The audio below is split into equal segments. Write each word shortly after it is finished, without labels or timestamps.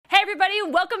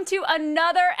everybody. Welcome to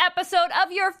another episode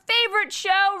of your favorite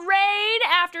show, Reign,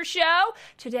 AfterShow.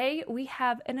 Today, we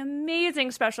have an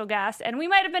amazing special guest, and we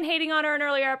might have been hating on her in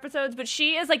earlier episodes, but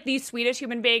she is like the sweetest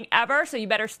human being ever, so you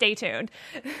better stay tuned.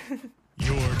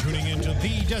 You're tuning into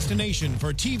the destination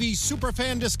for TV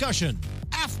superfan discussion,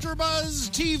 AfterBuzz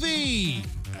TV.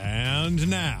 And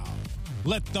now,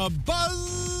 let the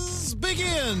buzz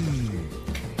begin.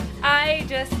 I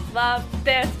just love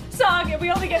this song, and we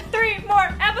only get 3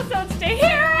 more episodes to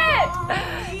hear it!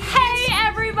 Hey,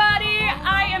 everybody!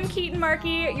 I am Keetin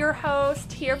Marchi, your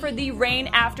host, here for the Reign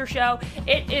After Show.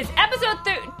 It is episode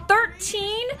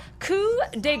 13, Coup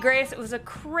de Grace. It was a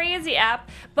crazy app,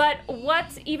 but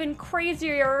what's even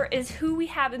crazier is who we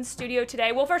have in studio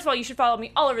today. Well, first of all, you should follow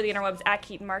me all over the interwebs at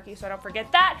Keetin Marchi, so I don't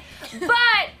forget that.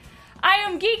 But I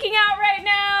am geeking out right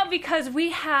now because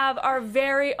we have our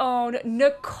very own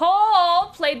Nicole,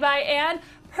 played by Ann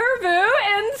Pirvu,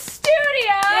 in studio.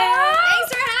 Yeah.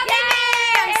 Thanks for having me.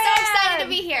 I'm so excited to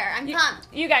be here. I'm pumped.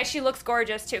 You guys, she looks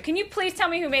gorgeous too. Can you please tell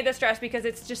me who made this dress, because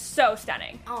it's just so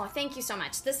stunning? Oh, thank you so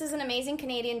much. This is an amazing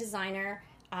Canadian designer,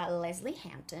 Leslie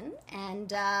Hampton,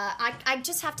 and I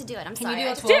just have to do it. I'm sorry. Can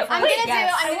you do a 12? I'm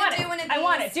gonna do one of these. I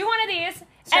want it. Do one of these.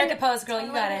 Start the pose, girl.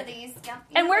 You got it. Yeah.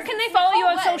 And where can they follow you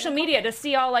on social media to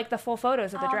see all like the full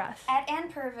photos of the dress? At Ann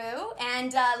Pirvu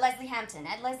and Leslie Hampton.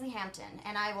 At Leslie Hampton,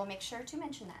 and I will make sure to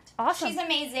mention that. Awesome. She's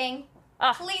amazing.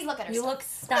 Please look at her. You look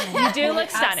stunning. You do look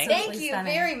stunning. Thank you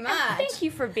very much. Thank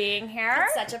you for being here.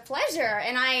 It's such a pleasure,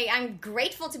 and I'm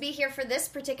grateful to be here for this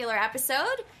particular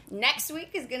episode. Next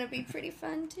week is going to be pretty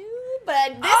fun too, but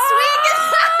this week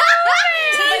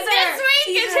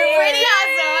is pretty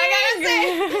awesome, I gotta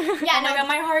say. Yeah, oh my God,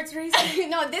 my heart's racing.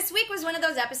 No, this week was one of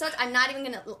those episodes. I'm not even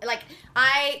gonna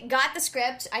I got the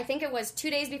script. I think it was 2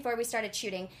 days before we started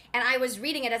shooting, and I was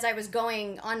reading it as I was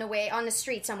going on the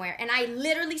street somewhere, and I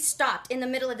literally stopped in the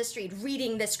middle of the street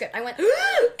reading this script. I went, and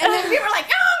then people were like,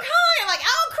 "Oh, I'm like,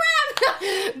 oh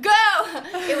crap,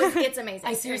 go!" It's amazing.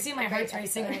 I seriously, my heart's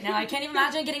racing right now. I can't even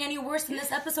imagine getting any worse than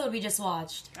this episode we just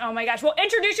watched. Oh my gosh. Well,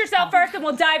 introduce yourself first, and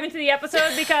we'll dive into the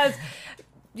episode, because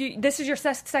this is your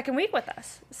second week with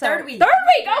us. So, third week.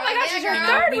 Oh my gosh, it's your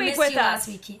third we week missed with you us. last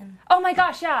week, Keetin. Oh my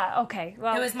gosh, yeah. Okay.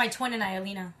 Well, It was my twin and I,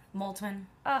 Lina, mole twin.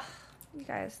 you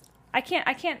guys. I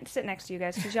can't sit next to you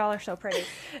guys because y'all are so pretty.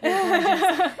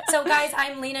 So guys,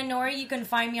 I'm Lina Noory. You can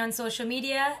find me on social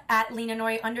media at Lina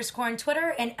Noory _ on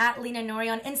Twitter and at Lina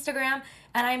Noory on Instagram.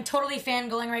 And I'm totally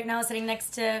fangirling right now, sitting next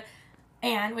to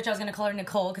Ann, which I was going to call her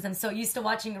Nicole because I'm so used to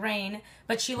watching Reign.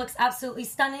 But she looks absolutely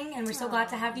stunning, and we're so glad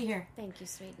to have you here. Thank you,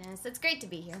 sweetness. It's great to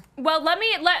be here. Well,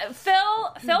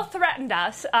 Phil threatened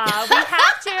us. We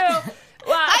have to.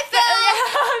 Hi, Phil.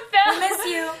 Phil. I miss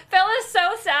you. Phil is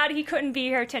so sad he couldn't be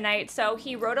here tonight, so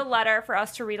he wrote a letter for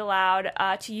us to read aloud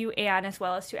to you, Ann, as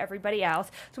well as to everybody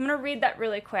else. So I'm going to read that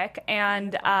really quick.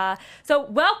 And so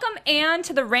welcome, Ann,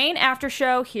 to the Reign After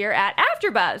Show here at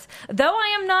AfterBuzz. Though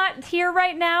I am not here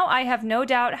right now, I have no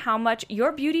doubt how much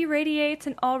your beauty radiates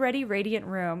an already radiant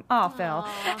room. Oh, Phil.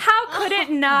 How could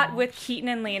it not with Keetin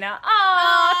and Lina?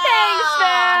 Oh, thanks,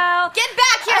 Phil. Get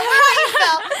back here. Where are you,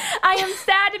 Phil? I am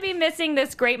sad to be missing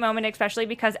this great moment, especially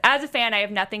because as a fan, I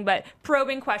have nothing but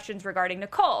probing questions regarding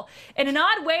Nicole. In an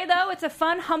odd way, though, it's a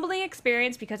fun, humbling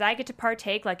experience because I get to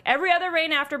partake like every other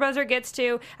Reign AfterBuzzer gets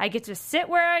to. I get to sit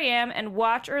where I am and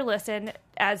watch or listen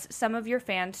as some of your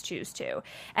fans choose to.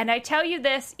 And I tell you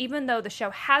this, even though the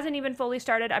show hasn't even fully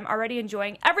started, I'm already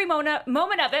enjoying every moment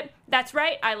of it. That's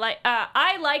right, I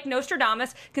like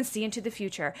Nostradamus, can see into the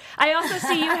future. I also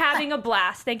see you having a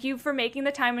blast. Thank you for making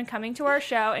the time and coming to our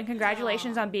show, and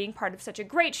congratulations on being part of such a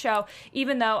great show,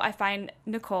 even though I find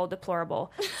Nicole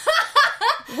deplorable.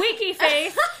 Winky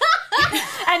face.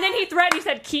 And then he threatened, he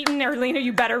said, Keetin or Lina,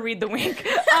 you better read the wink.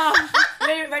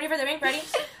 Ready for the wink? Ready?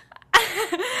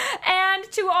 And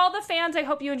to all the fans, I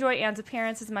hope you enjoy Ann's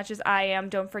appearance as much as I am.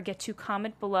 Don't forget to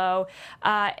comment below.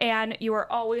 And you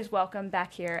are always welcome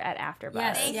back here at AfterBuzz.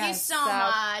 Yes. Thank you so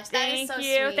much. That is so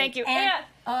sweet. Thank you. And,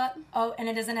 and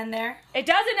it doesn't end there? It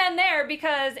doesn't end there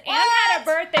because Ann had a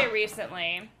birthday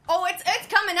recently. Oh, it's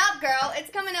coming up, girl. It's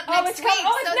coming up next week.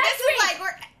 It's so next this week. is like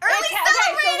we're early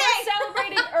celebrating. So we're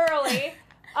celebrating early.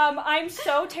 I'm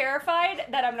so terrified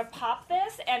that I'm gonna pop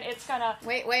this, and it's gonna.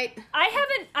 Wait. I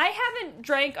haven't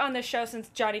drank on this show since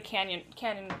Johnny Canyon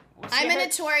was I'm here. a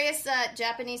notorious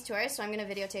Japanese tourist, so I'm gonna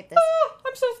videotape this. Oh,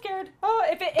 I'm so scared. Oh,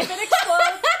 if it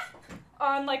explodes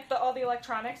on like all the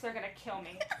electronics, they're gonna kill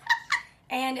me.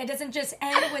 And it doesn't just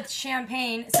end with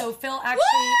champagne. So Phil actually.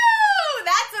 Woo!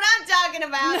 That's what I'm talking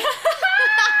about.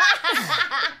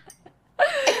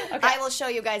 Okay. I will show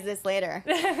you guys this later.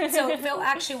 So Phil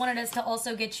actually wanted us to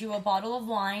also get you a bottle of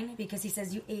wine because he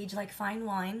says you age like fine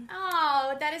wine. Oh,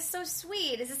 Oh, that is so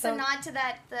sweet. Is this a nod to the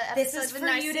this episode is with for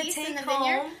you to Narcisse take in the home.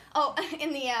 vineyard? Oh,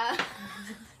 in the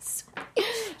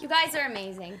You guys are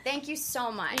amazing. Thank you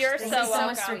so much. You're This so is so welcome.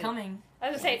 much for coming.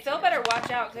 I was gonna say, Phil better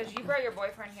watch out because you brought your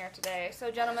boyfriend here today.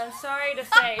 So, gentlemen, sorry to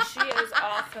say, she is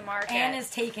off the market. Anne is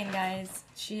taken, guys.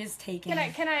 She is taken.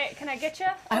 Can I get you?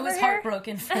 I was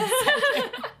heartbroken for a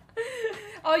second.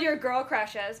 All your girl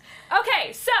crushes.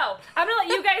 Okay, so I'm gonna let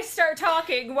you guys start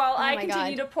talking while I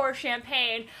continue to pour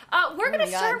champagne. We're gonna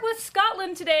start with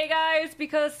Scotland today, guys,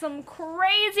 because some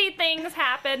crazy things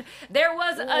happened. There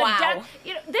was a death.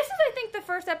 This is, I think, the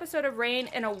first episode of Reign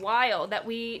in a while that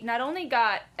we not only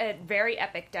got a very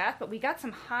epic death, but we got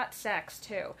some hot sex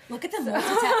too. Look at the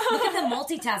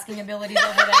multitasking abilities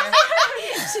over there.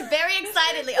 She's very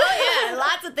excitedly. Oh yeah,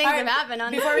 lots of things have happened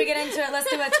on Before we get into it, let's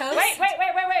do a toast.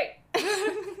 Wait.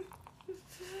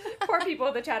 Poor people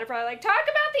in the chat are probably like, talk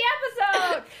about the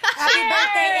episode. Happy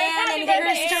birthday, Anne, Happy and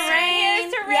birthday, here's to Anne. Reign.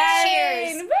 Here's to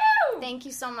Reign. Cheers. Woo! Thank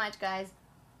you so much, guys.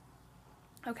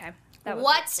 Okay.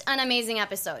 What an amazing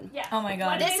episode. Yeah. Oh my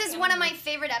God. This is one of my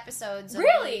favorite episodes.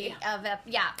 Really? Of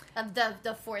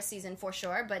the fourth season for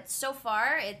sure. But so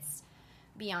far, it's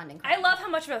beyond I incredible. love how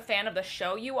much of a fan of the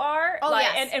show you are. Oh,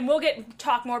 yes. And we'll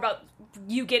talk more about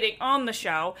you getting on the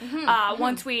show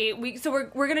once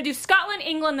we're gonna do Scotland,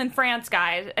 England, and France,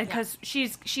 guys, and because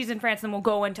she's in France, and we'll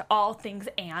go into all things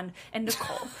Anne and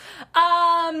Nicole.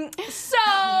 So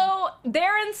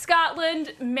they're in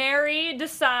Scotland. Mary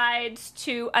decides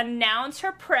to announce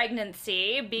her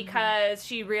pregnancy because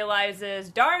she realizes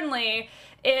Darnley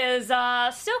is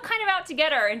still kind of out to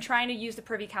get her and trying to use the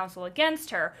Privy Council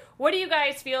against her. What do you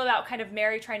guys feel about kind of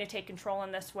Mary trying to take control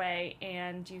in this way,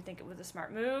 and do you think it was a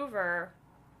smart move, or...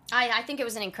 I think it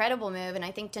was an incredible move, and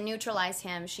I think to neutralize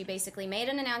him, she basically made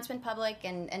an announcement public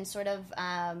and sort of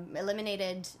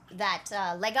eliminated that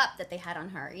leg up that they had on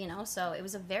her, so it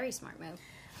was a very smart move.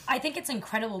 I think it's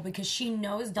incredible because she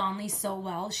knows Darnley so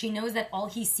well. She knows that all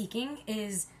he's seeking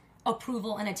is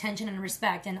approval and attention and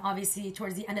respect, and obviously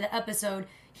towards the end of the episode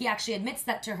he actually admits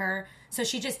that to her, so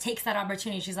she just takes that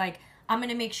opportunity. She's like, I'm going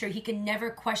to make sure he can never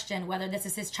question whether this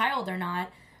is his child or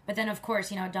not. But then of course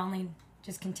Darnley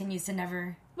just continues to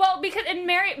never... Well, because and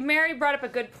Mary brought up a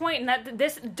good point, and that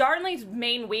this Darnley's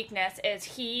main weakness is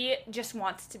he just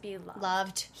wants to be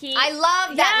loved. I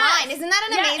love that line. Isn't that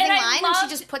an amazing line? And she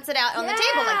just puts it out on the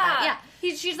table like that.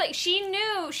 Yeah. She's like, she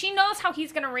knows how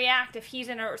he's gonna react if he's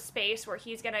in a space where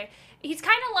he's kind of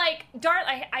like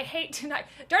I hate to not.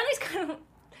 Darnley's kind of.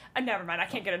 Never mind. I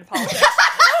can't get into politics.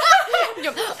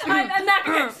 I'm not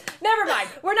gonna. Never mind.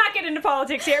 We're not getting into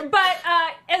politics here. But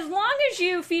as long as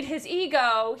you feed his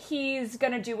ego, he's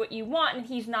gonna do what you want, and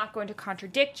he's not going to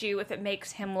contradict you if it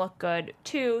makes him look good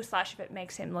too. / if it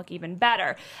makes him look even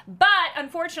better. But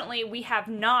unfortunately, we have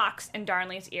Knox in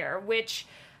Darnley's ear, which.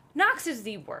 Knox is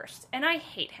the worst, and I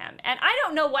hate him. And I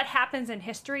don't know what happens in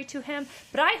history to him,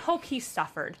 but I hope he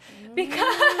suffered. Because...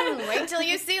 Wait till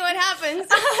you see what happens.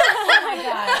 Oh my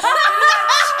gosh.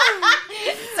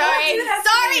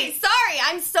 Sorry.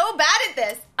 I'm so bad at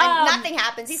this. Nothing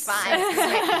happens. He's fine.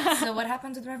 So what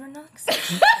happens with Reverend Knox?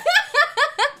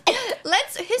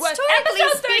 Let's historically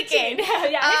speaking.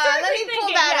 Let me pull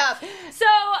that up.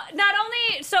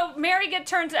 So Mary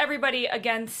turns everybody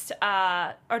against,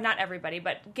 or not everybody,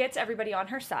 but gets everybody on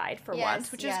her side for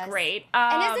once, which is great.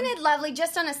 And isn't it lovely,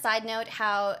 just on a side note,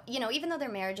 how, even though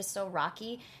their marriage is so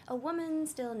rocky, a woman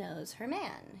still knows her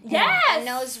man. Yes! And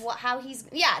knows how he's,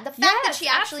 the fact that she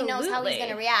actually knows how he's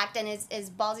going to react and is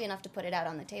ballsy enough to put it out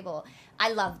on the table. I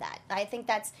love that. I think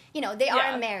that's, they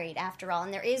are married after all,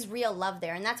 and there is real love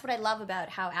there. And that's what I love about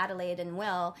how Adelaide and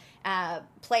Will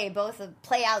play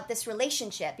out this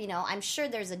relationship. I'm sure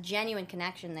there's a genuine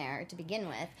connection there to begin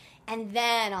with. And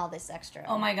then all this extra.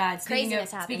 Oh my God! Speaking of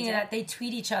that, they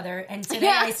tweet each other. And today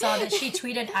I saw that she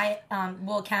tweeted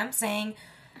Will Kemp saying,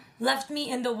 "Left me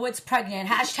in the woods pregnant.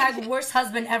 # worst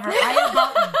husband ever. I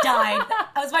about died."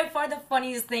 That was by far the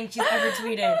funniest thing she's ever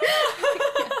tweeted.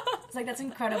 It's like, that's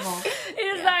incredible.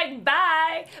 It's like,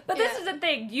 bye. But this is the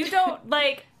thing. You don't,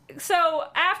 like... So,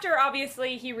 after,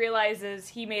 obviously, he realizes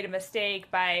he made a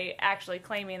mistake by actually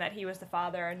claiming that he was the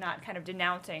father and not kind of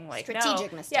denouncing, like,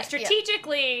 strategic mistake. Yeah,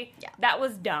 strategically, that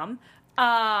was dumb.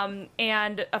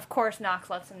 And, of course, Knox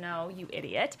lets him know, you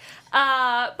idiot.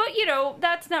 But,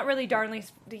 that's not really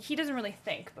Darnley's... He doesn't really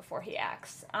think before he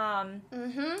acts.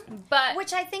 But...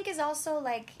 Which I think is also,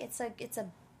 like, it's a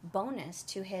bonus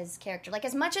to his character. Like,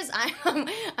 as much as I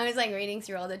was like reading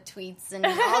through all the tweets and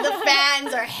all the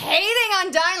fans are hating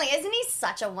on Darnley. Isn't he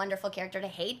such a wonderful character to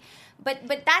hate? But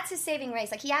that's his saving grace.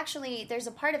 Like, he actually, there's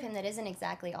a part of him that isn't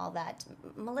exactly all that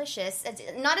malicious. It's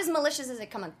not as malicious as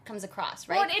it comes across,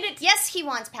 right? Well, yes, he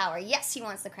wants power. Yes, he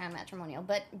wants the crown matrimonial.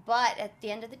 But at the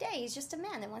end of the day, he's just a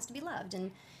man that wants to be loved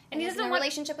and he has a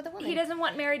relationship with a woman. He doesn't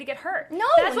want Mary to get hurt. No,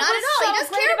 that's not at all. So he does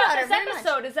great care about her this very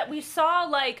episode much. is that we saw,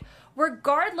 like,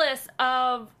 regardless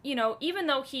of, you know, even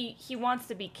though he wants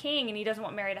to be king and he doesn't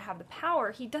want Mary to have the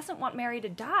power, he doesn't want Mary to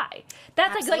die.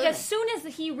 That's like as soon as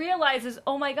he realizes,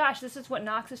 oh my gosh, this is what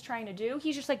Knox is trying to do,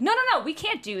 he's just like, no, we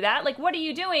can't do that. Like, what are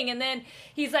you doing? And then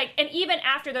he's like, and even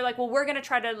after they're like, well, we're going to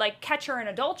try to, like, catch her in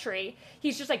adultery,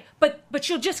 he's just like, but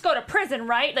she'll just go to prison,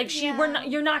 right? Like,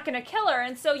 you're not going to kill her.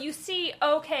 And so you see,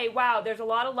 okay, wow, there's a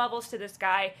lot of levels to this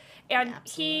guy. And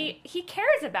he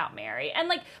cares about Mary. And,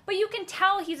 like, but you can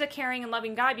tell he's a caring and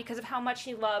loving guy because of how much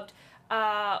he loved,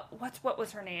 what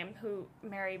was her name, who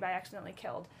Mary by accidentally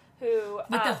killed, who...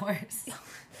 With the horse.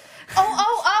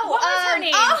 What was her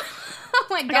name? Oh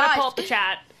my gosh. I gotta pull up the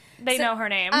chat. They know her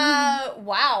name.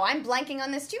 Wow, I'm blanking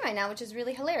on this too right now, which is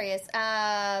really hilarious.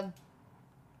 I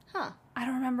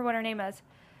don't remember what her name is.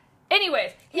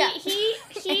 Anyways,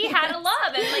 he had a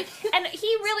love, and he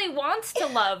really wants to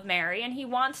love Mary, and he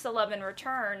wants to love in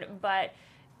return, but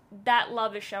that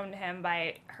love is shown to him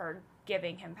by her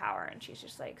giving him power, and she's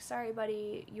just like, sorry,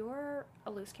 buddy, you're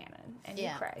a loose cannon, and you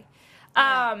cray.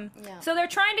 So they're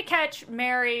trying to catch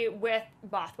Mary with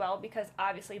Bothwell, because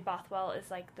obviously Bothwell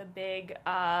is like the big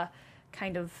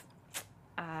kind of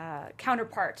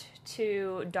counterpart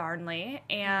to Darnley,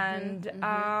 and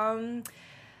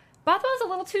Bothwell's a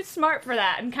little too smart for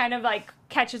that and kind of, like,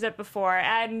 catches it before.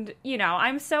 And, you know,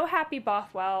 I'm so happy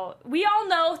Bothwell... We all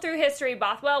know through history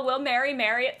Bothwell will marry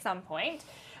Mary at some point.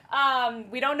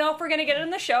 We don't know if we're going to get it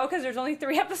in the show because there's only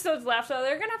 3 episodes left, so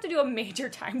they're going to have to do a major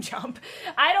time jump.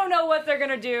 I don't know what they're going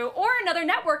to do. Or another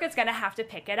network is going to have to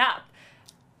pick it up.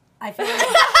 I feel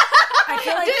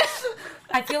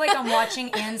like I'm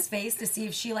watching Anne's face to see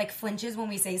if she, like, flinches when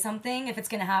we say something, if it's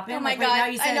gonna happen. Oh my God! Right now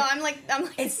you said, I know. I'm like,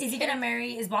 is he gonna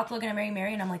marry? Is Bothwell gonna marry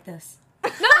Mary? And I'm like this. No,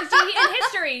 in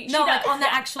history. No, like on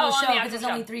the actual show, because there's show.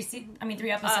 only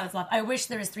 3 episodes left. I wish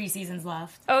there was 3 seasons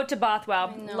left. Oh, to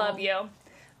Bothwell, love you.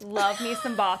 Love me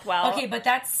some Bothwell. Okay, but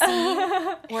that scene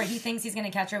where he thinks he's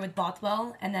gonna catch her with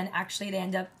Bothwell, and then actually they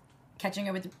end up catching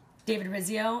her with David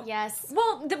Rizzio. Yes.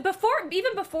 Well,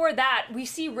 even before that, we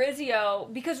see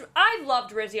Rizzio, because I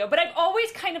loved Rizzio, but I've always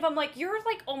I'm like, you're,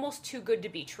 like, almost too good to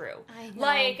be true. I know.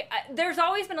 Like, there's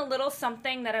always been a little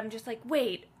something that I'm just like,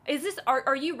 wait, is this,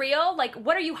 are you real? Like,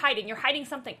 what are you hiding? You're hiding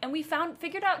something. And we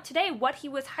figured out today what he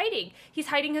was hiding. He's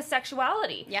hiding his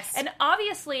sexuality. Yes. And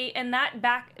obviously, in that,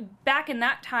 back in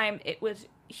that time, it was,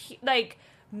 like,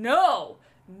 no,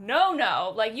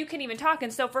 like, you can't even talk.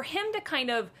 And so for him to kind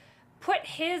of put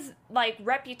his, like,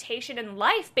 reputation and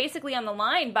life basically on the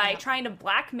line by trying to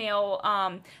blackmail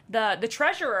the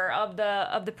treasurer of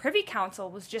the Privy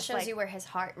Council was just shows you where his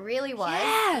heart really was.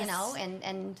 Yes. You know,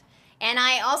 and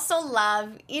I also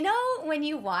love, you know, when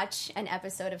you watch an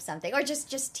episode of something, or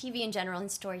just TV in general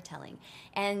and storytelling,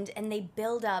 and they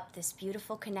build up this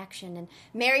beautiful connection. And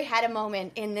Mary had a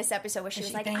moment in this episode where she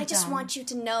was like, I just want you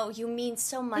to know you mean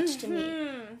so much to me.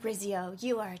 Rizzio,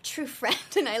 you are a true friend,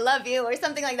 and I love you, or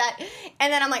something like that.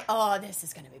 And then I'm like, oh, this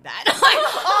is going to be bad. I'm like,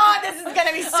 oh, this is going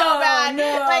to be so bad. No.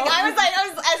 Like,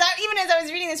 even as I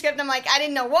was reading the script, I'm like, I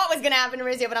didn't know what was going to happen to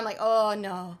Rizzio, but I'm like, oh,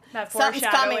 no. Something's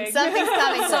coming. Something's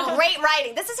coming. So great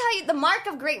writing. This is how the mark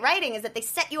of great writing is that they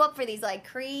set you up for these, like,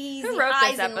 crazy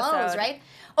highs and lows, right?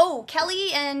 Oh,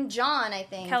 Kelly and John, I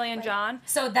think. Kelly and John.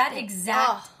 So that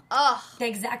exact the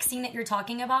exact scene that you're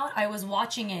talking about, I was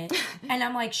watching it, and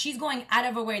I'm like, she's going out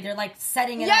of her way. They're, like,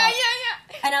 setting it up.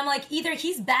 Yeah. And I'm like, either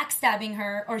he's backstabbing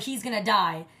her or he's gonna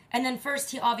die. And then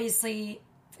first, he obviously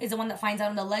is the one that finds out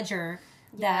in the ledger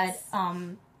that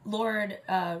Lord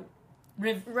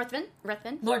Ruthven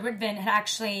had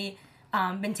actually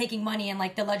been taking money, and,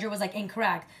 like, the ledger was, like,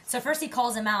 incorrect. So first he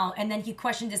calls him out, and then he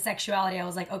questioned his sexuality. I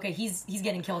was like, okay, he's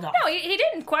getting killed off. No, he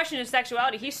didn't question his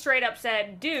sexuality. He straight up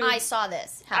said, dude, I saw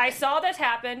this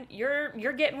happen.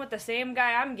 You're getting with the same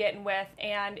guy I'm getting with,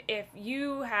 and if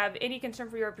you have any concern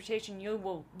for your reputation, you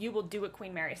will do what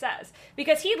Queen Mary says.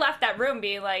 Because he left that room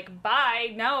being like,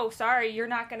 bye, no, sorry, you're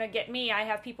not gonna get me. I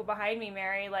have people behind me,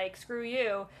 Mary, like, screw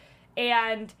you.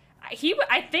 And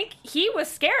I think he was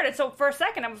scared, and so for a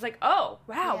second I was like, oh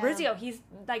wow, Rizzio, he's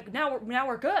like, now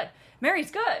we're good. Mary's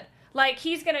good. Like,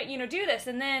 he's gonna do this,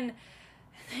 and then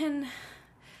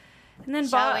And then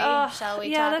Shall we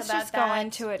yeah, talk let's about just that? go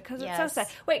into it because Yes. it's so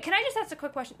sad. Wait, can I just ask a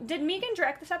quick question? Did Megan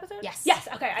direct this episode? Yes. Yes.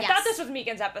 Okay, I Yes. thought this was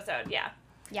Megan's episode. Yeah.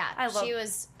 Yeah, love- she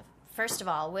was. First of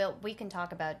all, we can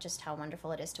talk about just how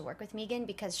wonderful it is to work with Megan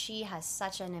because she has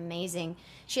such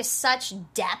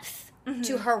depth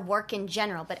to her work in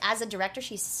general. But as a director,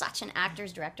 she's such an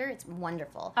actor's director. It's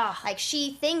wonderful. Like,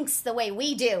 she thinks the way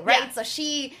we do, right? Yeah. So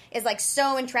she is, like,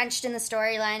 so entrenched in the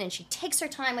storyline, and she takes her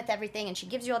time with everything, and she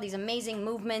gives you all these amazing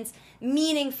movements,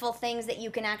 meaningful things that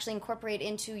you can actually incorporate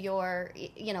into your,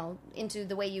 into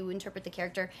the way you interpret the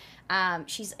character.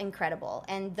 She's incredible.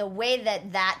 And the way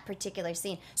that particular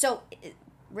scene... So...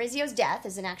 Rizzio's death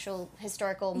is an actual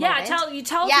historical moment. Yeah, tell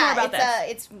us more about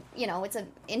this. It's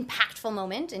an impactful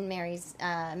moment in Mary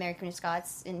Queen of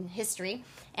Scots in history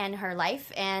and her life,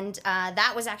 and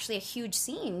that was actually a huge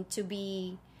scene to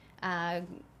be,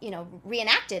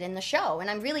 reenacted in the show. And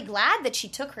I'm really glad that she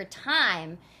took her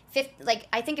time.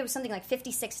 I think it was something like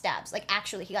 56 stabs. Like,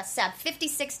 actually, he got stabbed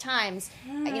 56 times,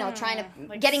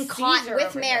 getting caught Caesar with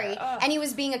over Mary. there. And he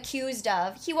was being accused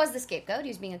of, he was the scapegoat, he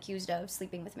was being accused of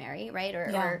sleeping with Mary, right?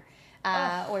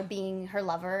 Or being her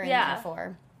lover, and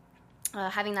therefore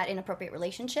having that inappropriate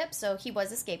relationship. So he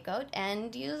was a scapegoat,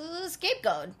 and he was a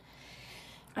scapegoat.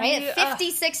 Right?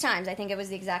 56 times, I think it was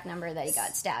the exact number that he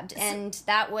got stabbed. And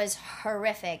that was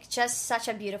horrific. Just such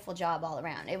a beautiful job all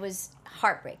around. It was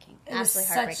heartbreaking.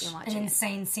 Absolutely heartbreaking watching an it.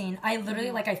 insane scene. I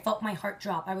literally, I felt my heart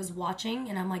drop. I was watching,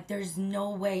 and I'm like, there's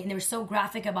no way. And they were so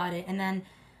graphic about it. And then,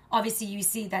 obviously, you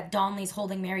see that Donnelly's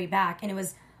holding Mary back. And it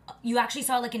was, you actually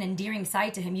saw, an endearing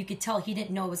side to him. You could tell he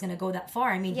didn't know it was going to go that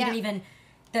far. I mean, he didn't even...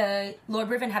 Lord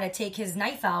Riven had to take his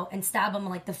knife out and stab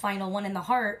him, the final one in the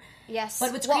heart. Yes.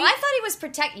 But what's I thought he was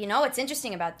what's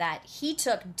interesting about that? He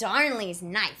took Darnley's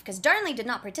knife, because Darnley did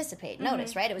not participate.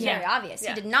 Notice, right? It was very obvious.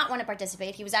 Yeah. He did not want to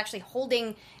participate. He was actually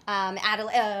holding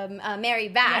Mary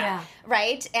back,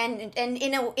 right? And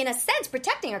in a sense,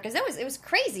 protecting her, because it was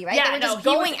crazy, right? Yeah, they were just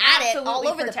going at it all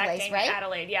over the place, right?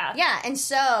 Adelaide, yeah. Yeah, and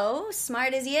so,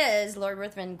 smart as he is, Lord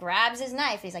Ruthven grabs his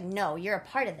knife. He's like, no, you're a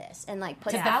part of this. And,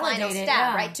 puts the final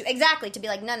stab, right? To be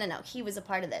like, no, he was a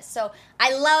part of this. So,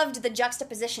 I loved the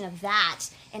juxtaposition of that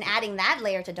and adding that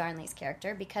layer to Darnley's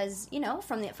character because,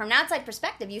 from an outside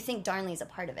perspective, you think Darnley's a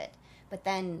part of it. But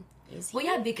then, is he? Well,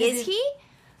 yeah, because... Is he?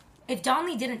 If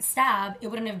Donnelly didn't stab, it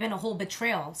wouldn't have been a whole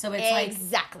betrayal. So it's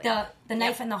exactly. The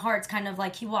knife in the heart's kind of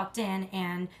he walked in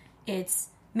and it's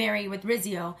Mary with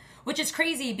Rizzio, which is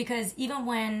crazy because even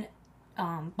when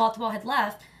Bothwell had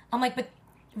left, I'm like, but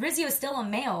Rizzio's still a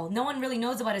male. No one really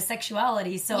knows about his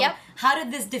sexuality. So how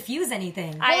did this diffuse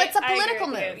anything? Well, it's a political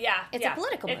move. Yeah, it's a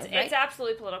political move. Right? It's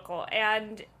absolutely political,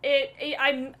 and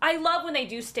I love when they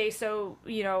do stay so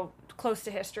close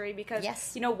to history because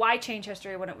why change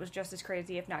history when it was just as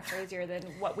crazy, if not crazier, than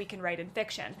what we can write in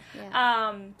fiction.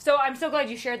 Yeah. So I'm so glad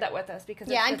you shared that with us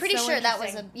because I'm pretty so sure that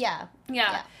was yeah.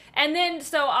 And then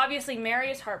so obviously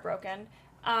Mary is heartbroken,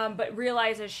 but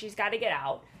realizes she's got to get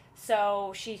out.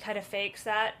 So she kind of fakes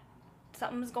that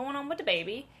something's going on with the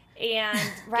baby and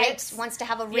wants to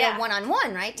have a real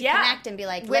one-on-one, right? To connect and be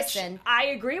like, listen. Which I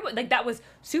agree with. That was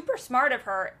super smart of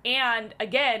her. And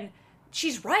again,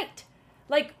 she's right.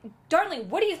 Darnley,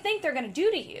 what do you think they're going to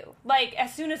do to you?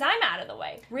 As soon as I'm out of the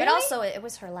way. Really? But also, it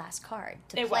was her last card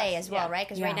to play as well, right?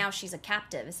 Because right now she's a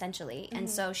captive, essentially. Mm-hmm. And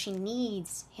so she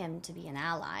needs him to be an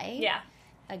ally. Yeah.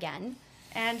 Again.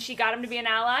 And she got him to be an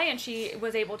ally, and she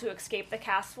was able to escape the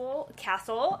castle.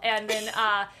 And then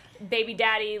baby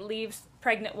daddy leaves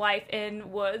pregnant wife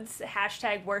in woods.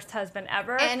 # worst husband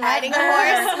ever. And riding a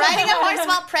horse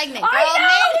while pregnant. Girl,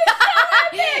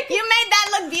 you made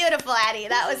that look beautiful, Addie.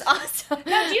 That was awesome.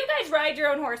 Now, do you guys ride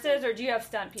your own horses, or do you have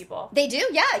stunt people? They do,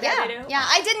 yeah. They do? Yeah,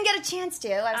 I didn't get a chance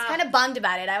to. I was kind of bummed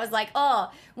about it. I was like,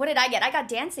 oh, what did I get? I got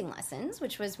dancing lessons,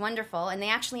 which was wonderful, and they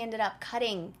actually ended up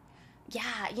cutting...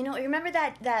 Yeah, you remember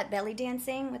that belly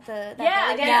dancing with belly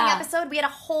dancing episode? We had a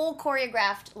whole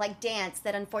choreographed dance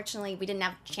that unfortunately we didn't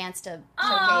have a chance to showcase,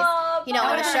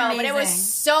 on a show. Amazing. But it was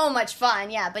so much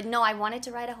fun. Yeah, but no, I wanted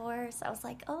to ride a horse. I was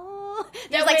like, oh,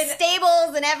 there's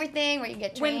stables and everything where you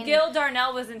get trained. When Gil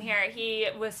Darnell was in here, he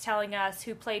was telling us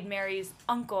who played Mary's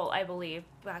uncle, I believe,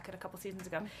 back a couple seasons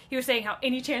ago. He was saying how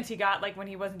any chance he got, when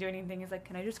he wasn't doing anything, he's like,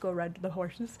 "Can I just go ride the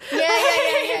horses?"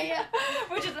 Yeah.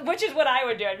 which is what I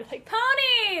would do. I'd be like,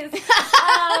 ponies.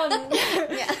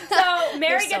 So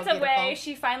Mary gets away.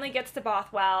 She finally gets to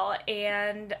Bothwell,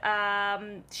 and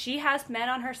she has men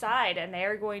on her side, and they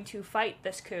are going to fight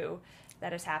this coup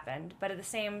that has happened. But at the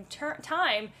same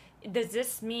time, does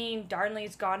this mean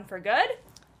Darnley's gone for good?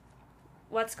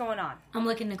 What's going on? I'm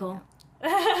looking, Nicole.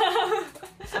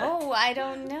 Oh, I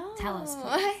don't know. Tell us, please.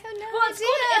 I don't know. Well, it's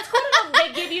cool that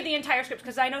they give you the entire script,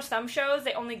 because I know some shows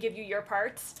they only give you your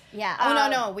parts. Yeah. Oh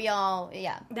no, we all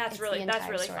That's it's really the entire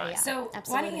fun. story, yeah. So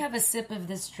Absolutely. why don't you have a sip of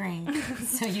this drink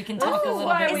so you can talk a little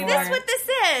why bit are we- more? Is this what this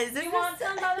is? Is You this want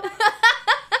some, by the way?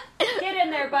 Get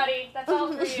in there, buddy. That's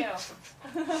all for you.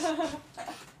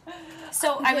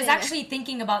 So I was actually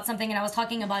thinking about something, and I was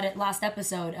talking about it last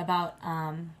episode about,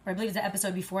 or I believe it was the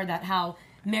episode before that, how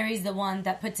Mary's the one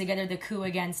that put together the coup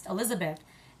against Elizabeth.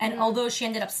 And although she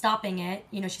ended up stopping it,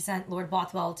 she sent Lord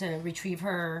Bothwell to retrieve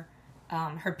her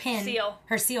pin,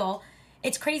 her seal.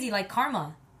 It's crazy, like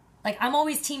karma. Like, I'm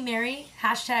always Team Mary,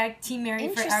 # Team Mary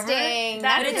forever. That's But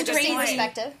an it's interesting crazy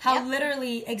perspective. how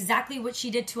literally exactly what she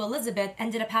did to Elizabeth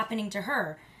ended up happening to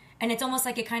her. And it's almost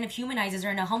like it kind of humanizes her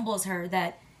and it humbles her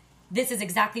that this is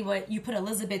exactly what you put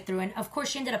Elizabeth through. And of course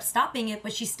she ended up stopping it,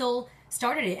 but she still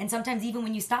started it. And sometimes even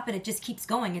when you stop it, it just keeps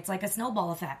going. It's like a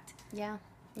snowball effect. Yeah.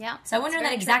 So I wonder in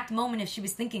that exact moment if she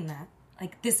was thinking that.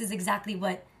 Like, this is exactly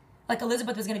what... Like,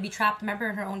 Elizabeth was going to be trapped, remember,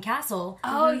 in her own castle.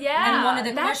 Oh, yeah. And one of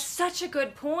the That's such a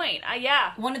good point.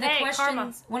 Yeah. One of the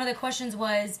karma. questions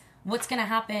was, what's going to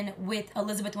happen with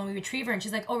Elizabeth when we retrieve her? And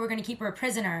she's like, oh, we're going to keep her a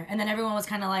prisoner. And then everyone was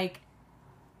kind of like,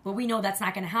 well, we know that's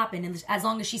not going to happen. And as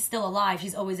long as she's still alive,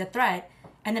 she's always a threat.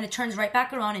 And then it turns right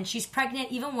back around, and she's pregnant,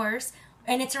 even worse.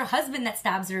 And it's her husband that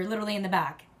stabs her literally in the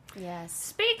back. Yes.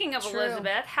 Speaking of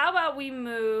Elizabeth, how about we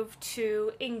move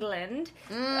to England?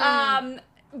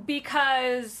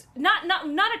 Because not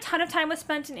a ton of time was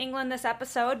spent in England this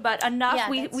episode, but enough.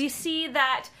 Yeah, we see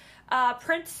that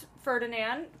Prince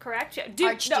Ferdinand, correct?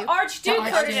 Archduke. Archduke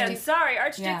Ferdinand. Archduke. Sorry,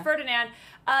 Archduke Yeah. Ferdinand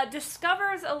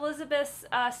discovers Elizabeth's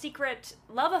secret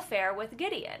love affair with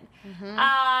Gideon.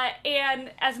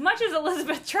 And as much as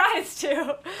Elizabeth tries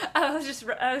to, I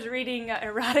was reading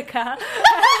erotica.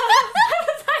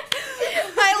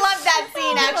 I love that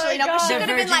scene, actually. No, God. she The could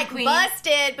have been Virgin like Queen.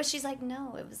 busted, but she's like,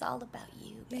 no, it was all about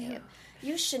you, babe.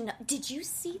 You should know. Did you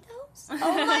see those?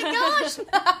 Oh my gosh.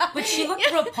 But she looked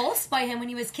repulsed by him when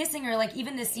he was kissing her. Like,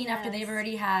 even the scene after they've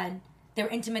already they were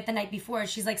intimate the night before,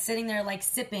 she's like sitting there like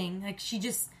sipping. Like,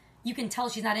 you can tell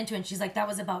she's not into it. And she's like, that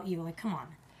was about you. Like, come on.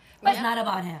 It's not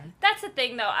about him. That's the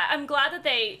thing, though. I'm glad that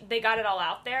they got it all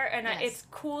out there, and Yes. it's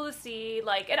cool to see.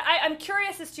 Like, and I'm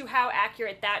curious as to how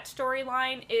accurate that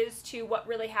storyline is to what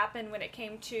really happened when it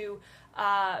came to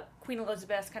Queen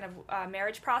Elizabeth's kind of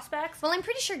marriage prospects. Well, I'm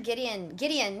pretty sure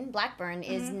Gideon Blackburn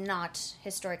is not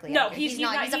historically No, accurate. he's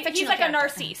not. He's a fictional He's like character. a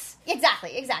Narcisse.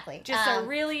 Exactly. Just a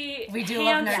really We do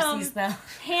love handsome, Narcisse, though.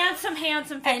 handsome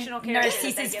And fictional character.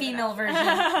 Narcisse's that they give female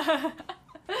us.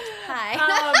 Hi.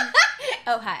 version.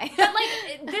 Oh, hi. But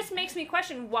like, this makes me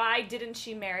question, why didn't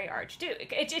she marry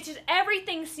Archduke? It's just,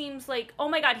 everything seems like, oh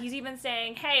my god, he's even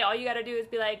saying, hey, all you gotta do is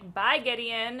be like, bye,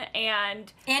 Gideon,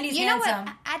 and He's You know handsome.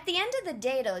 what? At the end of the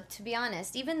day, though, to be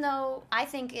honest, even though I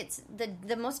think it's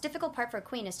the most difficult part for a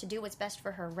queen is to do what's best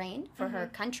for her reign, for her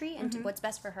country, and to what's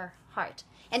best for her heart,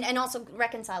 and also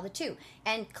reconcile the two.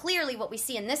 And clearly, what we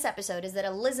see in this episode is that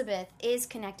Elizabeth is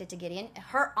connected to Gideon.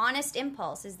 Her honest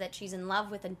impulse is that she's in love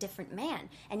with a different man,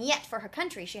 and yet for her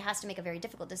country, she has to make a very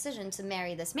difficult decision to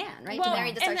marry this man, right? To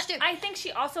marry this and Archduke. I think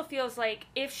she also feels like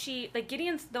if she, like,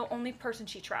 Gideon's the only person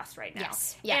she trusts right now.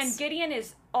 Yes. And Gideon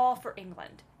is all for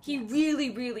England. He really,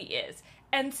 really is.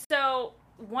 And so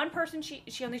one person, she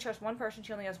only trusts one person,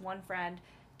 she only has one friend,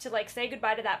 to, like, say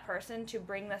goodbye to that person, to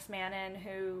bring this man in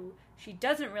who she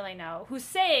doesn't really know, who's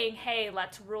saying, hey,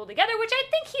 let's rule together, which I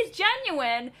think he's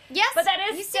genuine. Yes, But that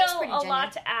he is seems still a pretty lot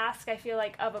genuine. to ask, I feel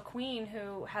like, of a queen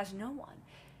who has no one.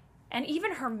 And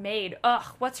even her maid,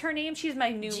 what's her name? She's my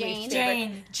new least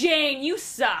favorite. Jane, you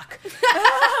suck.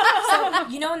 So,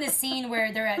 you know in the scene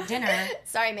where they're at dinner...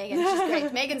 Sorry, Megan. She's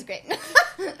great. Megan's great.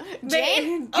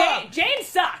 Jane? Jane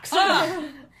sucks.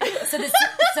 So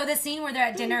the scene where they're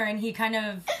at dinner and he kind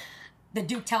of... The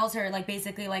Duke tells her, like,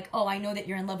 basically, like, oh, I know that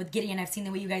you're in love with Gideon. I've seen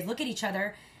the way you guys look at each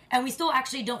other. And we still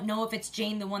actually don't know if it's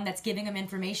Jane the one that's giving him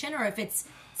information or if it's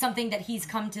something that he's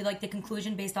come to, like, the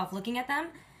conclusion based off looking at them.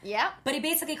 Yeah. But he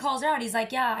basically calls her out. He's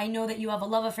like, yeah, I know that you have a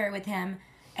love affair with him.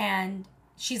 And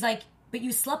she's like, but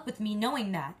you slept with me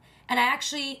knowing that. And I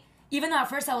actually, even though at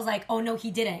first I was like, oh, no,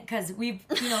 he didn't. Because we've,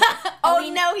 you know.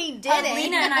 No, he didn't.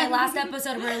 Lina and I last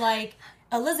episode were like,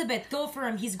 Elizabeth, go for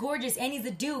him. He's gorgeous. And he's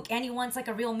a duke. And he wants, like,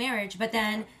 a real marriage. But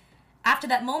then after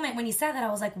that moment when he said that,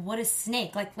 I was like, what is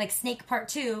Snake? Like Snake Part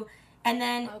 2. And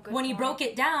then when he broke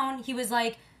it down, he was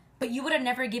like, but you would have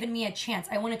never given me a chance.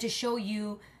 I wanted to show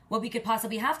you what we could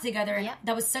possibly have together. And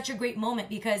that was such a great moment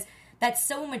because that's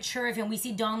so mature of him. We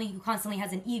see Donnelly, who constantly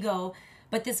has an ego,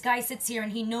 but this guy sits here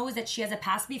and he knows that she has a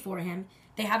past before him.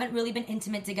 They haven't really been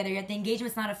intimate together yet. The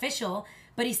engagement's not official,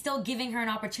 but he's still giving her an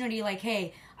opportunity like,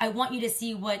 hey, I want you to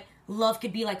see what love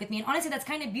could be like with me. And honestly, that's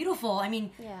kind of beautiful. I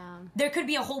mean, there could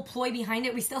be a whole ploy behind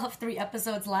it. We still have 3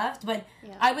 episodes left, but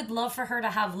I would love for her to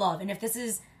have love. And if this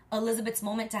is Elizabeth's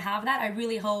moment to have that, I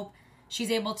really hope she's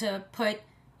able to put,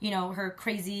 you know, her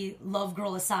crazy love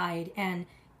girl aside and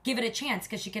give it a chance,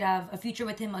 because she could have a future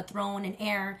with him, a throne, an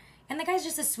heir. And the guy's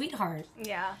just a sweetheart.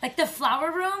 Yeah. Like the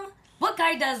flower room? What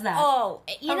guy does that? Oh,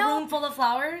 you know, room full of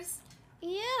flowers?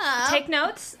 Yeah. Take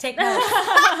notes? Take notes.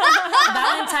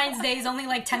 Valentine's Day is only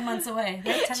like 10 months away.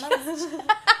 Right? 10 months?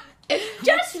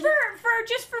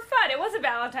 just for fun. It was a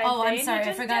Valentine's Day. Oh, I'm sorry.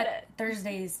 I forgot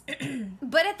Thursdays.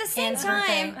 But at the same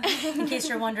time... In case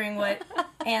you're wondering what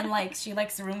Anne likes, she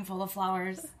likes a room full of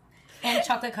flowers. And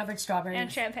chocolate-covered strawberries.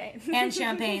 And champagne. And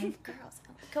champagne. Girls,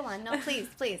 come on. No, please.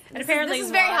 And apparently this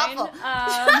is very wine. helpful.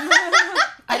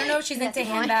 I don't know if she's into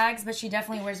handbags, but she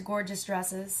definitely wears gorgeous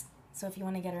dresses. So if you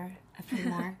want to get her a few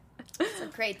more. So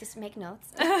great. Just make notes.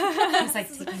 He's like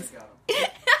taking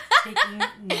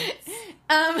notes.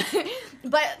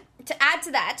 But to add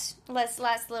to that,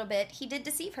 last little bit, he did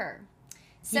deceive her.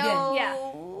 So He did.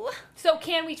 Yeah. So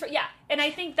can we? And I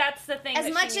think that's the thing. As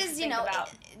that much she needs as to you think know, about.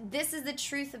 this is the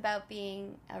truth about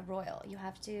being a royal. You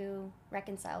have to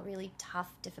reconcile really tough,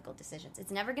 difficult decisions.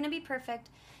 It's never going to be perfect.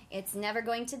 It's never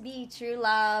going to be true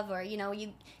love, or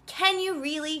can you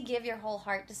really give your whole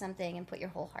heart to something and put your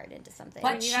whole heart into something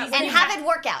But and have it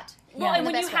work out? Well, and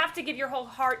when you have to give your whole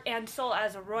heart and soul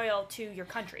as a royal to your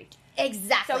country,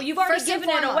 exactly. So you've already given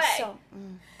it away.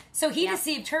 So he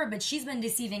deceived her, but she's been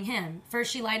deceiving him.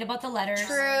 First, she lied about the letters.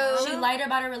 True. She lied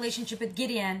about her relationship with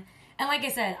Gideon. And like I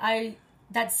said,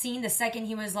 that scene, the second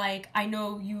he was like, I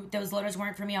know those letters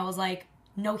weren't for me, I was like,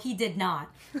 no, he did not.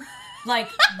 Like,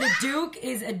 the Duke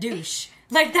is a douche.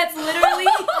 Like, that's literally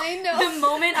the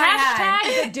moment I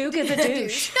had. The Duke is a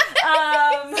douche.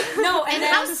 No, and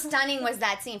how stunning was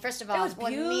that scene? First of all,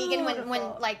 when Megan when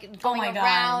like going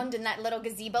around in that little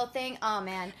gazebo thing. Oh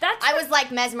man, I was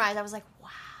like mesmerized. I was like, wow.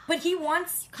 But he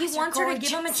wants her to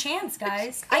give him a chance,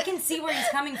 guys. I can see where he's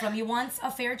coming from. He wants a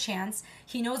fair chance.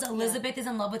 He knows Elizabeth is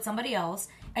in love with somebody else,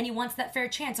 and he wants that fair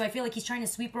chance. So I feel like he's trying to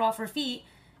sweep her off her feet.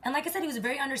 And like I said, he was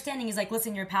very understanding. He's like,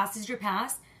 listen, your past is your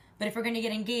past, but if we're going to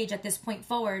get engaged at this point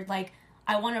forward, like,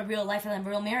 I want a real life and a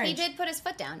real marriage. He did put his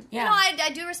foot down. Yeah. You know,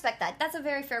 I do respect that. That's a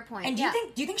very fair point. And do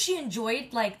you think she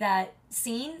enjoyed, like, that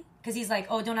scene? Because he's like,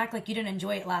 oh, don't act like you didn't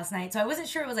enjoy it last night. So I wasn't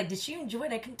sure. It was like, did she enjoy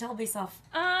it? I couldn't tell based off.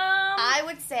 I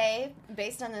would say,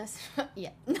 based on this, yeah.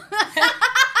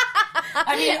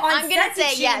 I mean, I'm going to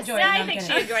say yes. Yeah, I think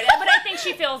she enjoyed it. But I think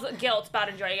she feels guilt about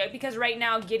enjoying it because right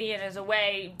now Gideon is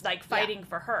away, like, fighting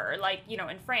for her, like,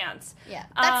 in France. Yeah.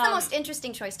 That's the most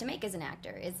interesting choice to make as an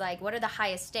actor, is, like, what are the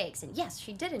highest stakes? And yes,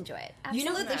 she did enjoy it.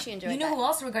 Absolutely, she enjoyed it. You know who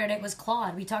also regretted it was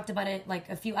Claude. We talked about it, like,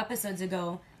 a few episodes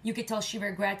ago. You could tell she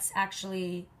regrets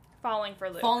actually... Falling for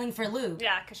Luke.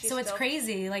 Yeah, because she's so it's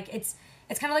crazy. Like, it's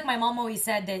kind of like my mom always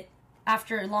said that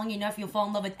after long enough, you'll fall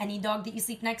in love with any dog that you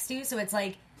sleep next to. So it's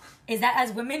like, is that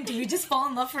as women, do we just fall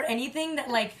in love for anything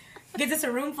that, like, gives us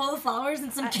a room full of flowers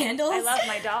and some candles? I love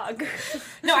my dog.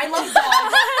 No, I love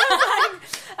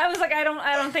dogs. I was like, I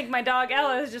don't think my dog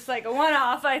Ella is just like a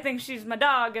one-off. I think she's my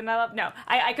dog, and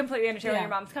I completely understand where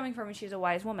your mom's coming from, and she's a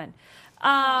wise woman.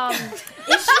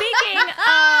 Speaking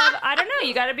of, I don't know,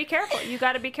 you got to be careful.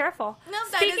 No,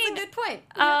 that is a good point.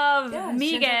 Of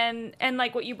Megan and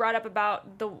like what you brought up about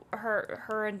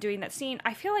her and doing that scene,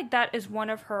 I feel like that is one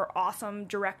of her awesome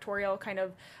directorial kind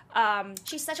of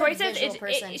she's such choices. a visual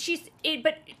person.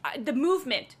 But the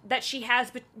movement that she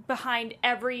has behind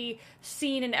every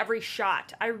scene and every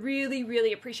shot, I really,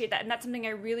 really appreciate that, and that's something I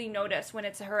really notice when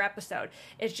it's her episode.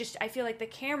 It's just I feel like the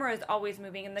camera is always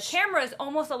moving, and the camera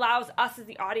almost allows us as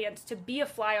the audience to be a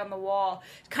fly on the wall,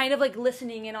 kind of like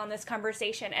listening in on this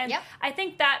conversation. And I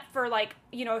think that for like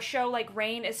a show like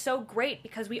Reign is so great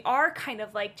because we are kind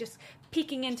of like just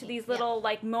peeking into these little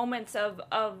like moments of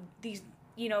these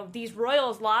these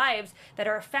royals' lives that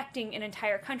are affecting an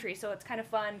entire country. So it's kind of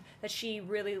fun that she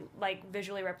really like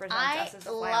visually represents us as a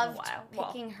fly on the wall. I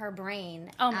loved picking her brain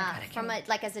from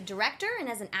as a director and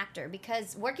as an actor,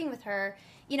 because working with her,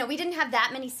 we didn't have that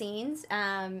many scenes,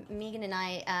 Megan and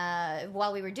I,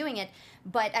 while we were doing it,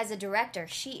 but as a director,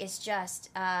 she is just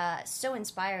so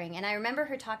inspiring. And I remember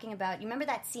her talking about, you remember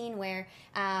that scene where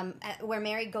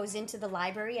Mary goes into the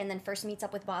library and then first meets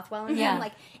up with Bothwell and him?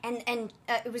 And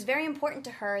it was very important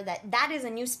to her that is a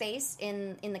new space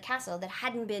in the castle that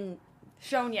hadn't been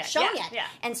shown yet. Yeah.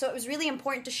 And so it was really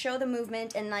important to show the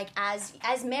movement, and like as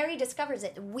Mary discovers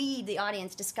it, we, the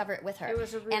audience, discover it with her. It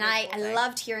was a really and cool thing. I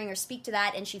loved hearing her speak to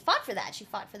that, and she fought for that. She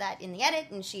fought for that in the edit,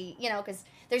 and she, because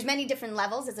there's many different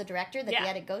levels as a director that the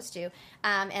edit goes to,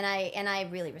 and I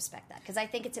really respect that, because I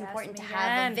think it's important to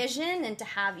have a vision and to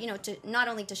have, to not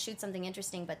only to shoot something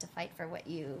interesting, but to fight for what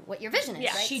your vision is.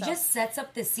 Yeah. Right? She just sets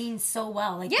up the scene so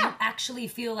well. Like, you actually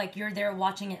feel like you're there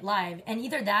watching it live. And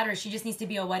either that or she just needs to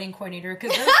be a wedding coordinator.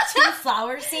 Because those two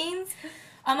flower scenes,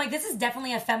 I'm like, this is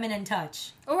definitely a feminine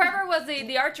touch. Whoever was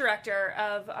the art director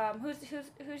of, who's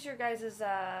your guys'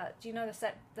 do you know the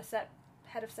set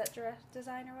head of set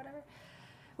design or whatever?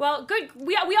 Well, good.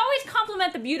 We always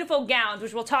compliment the beautiful gowns,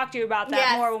 which we'll talk to you about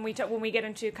that more when we get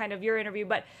into kind of your interview.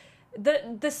 But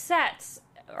the sets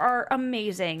are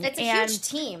amazing. It's a huge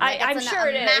team. I'm sure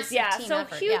it is. Yeah. So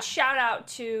effort. Huge shout out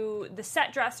to the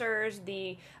set dressers,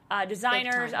 the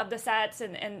designers of the sets,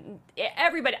 and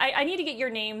everybody. I need to get your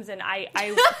names, and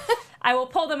I will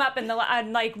pull them up in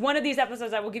like one of these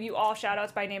episodes. I will give you all shout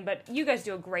outs by name, but you guys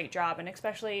do a great job, and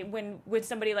especially when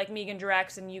somebody like Megan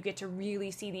directs, and you get to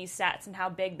really see these sets and how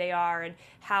big they are and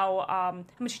how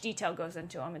much detail goes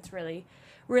into them. It's really,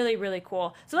 really, really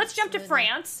cool. So let's jump to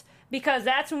France, because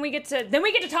that's when we get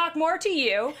to talk more to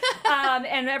you,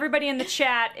 and everybody in the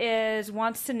chat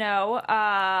wants to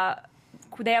know.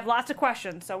 They have lots of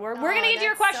questions, so we're going to get to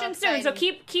your questions soon. So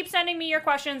keep sending me your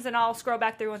questions, and I'll scroll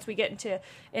back through once we get into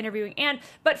interviewing Anne.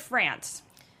 But France,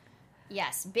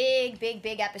 yes, big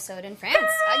episode in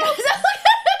France.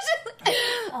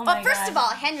 Well, first of all,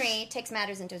 Henry takes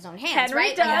matters into his own hands. Henry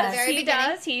right? does. He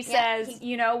does. He says,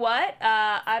 you know what?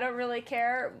 I don't really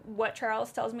care what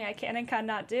Charles tells me I can and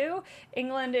cannot do.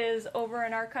 England is over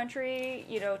in our country,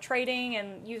 trading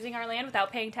and using our land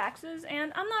without paying taxes,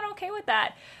 and I'm not okay with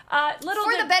that.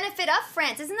 The benefit of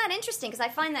France. Isn't that interesting? Because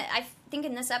I think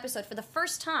in this episode, for the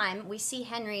first time, we see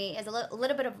Henry as a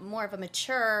little bit more of a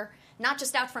mature, not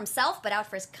just out for himself, but out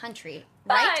for his country.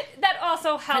 Right? But that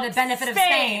also helps for the benefit of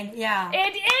Spain. Yeah.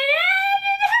 It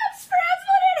helps France,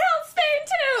 but it helps Spain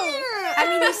too. I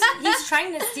mean, he's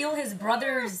trying to steal his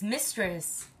brother's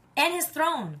mistress and his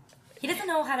throne. He doesn't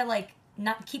know how to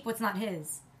not keep what's not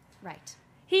his. Right.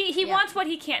 He wants what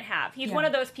he can't have. He's one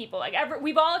of those people.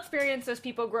 We've all experienced those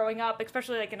people growing up,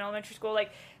 especially in elementary school.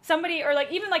 Somebody, or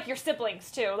even your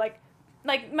siblings too.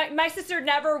 Like my sister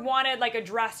never wanted a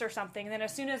dress or something, and then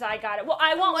as soon as I got it, well,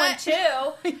 I want one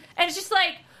too, and it's just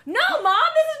no, Mom,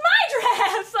 this is my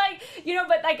dress,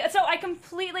 so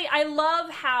I love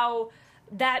how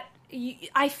that.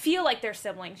 I feel like they're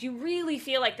siblings. You really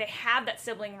feel like they have that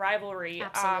sibling rivalry.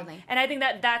 Absolutely. And I think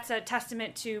that's a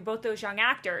testament to both those young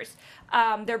actors.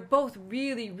 They're both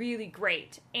really, really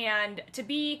great. And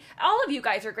all of you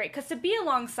guys are great, because to be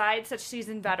alongside such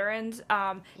seasoned veterans,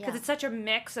 because it's such a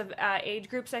mix of age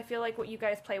groups, I feel like what you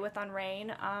guys play with on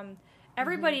Reign,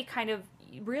 everybody kind of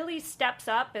really steps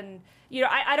up, and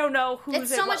I don't know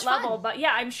who's at what level, but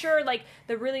yeah, I'm sure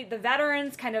the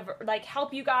veterans kind of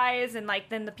help you guys, and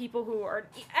then the people who are,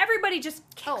 everybody just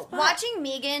watching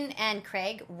Megan and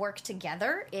Craig work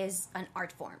together is an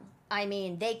art form. I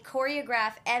mean, they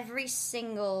choreograph every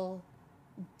single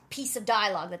piece of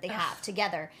dialogue that they have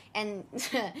together, and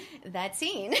that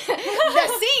scene, where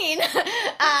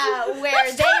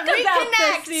they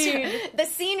reconnect, the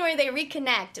scene where they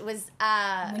reconnect was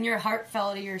when your heart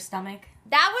fell to your stomach.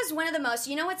 That was one of the most.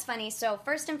 You know what's funny? So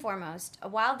first and foremost,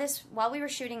 while we were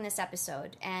shooting this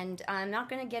episode, and I'm not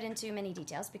going to get into many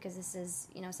details because this is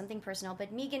something personal,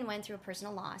 but Megan went through a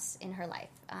personal loss in her life.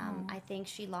 I think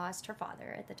she lost her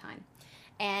father at the time,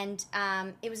 and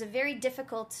it was a very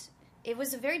difficult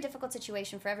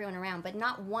situation for everyone around, but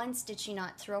not once did she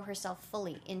not throw herself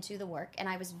fully into the work, and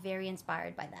I was very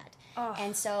inspired by that. Oh.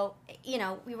 And so,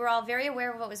 we were all very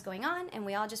aware of what was going on, and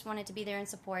we all just wanted to be there and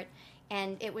support,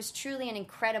 and it was truly an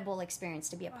incredible experience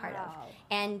to be a part of.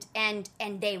 And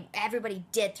everybody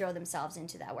did throw themselves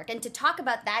into that work. And to talk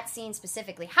about that scene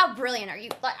specifically, how brilliant are you?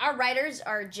 Our writers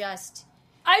are just...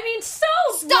 I mean,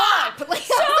 stop! What?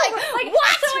 So at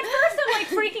first I'm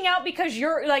freaking out because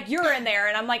you're in there,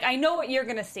 and I'm I know what you're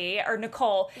gonna see, or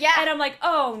Nicole. Yeah. And I'm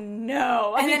oh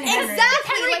no. Henry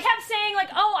kept saying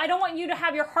oh, I don't want you to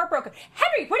have your heart broken.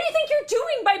 Henry, what do you think you're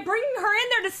doing by bringing her in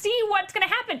there to see what's gonna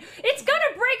happen? It's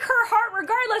gonna break her heart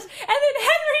regardless. And then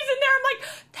Henry's in there. I'm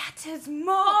that's his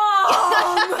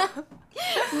mom.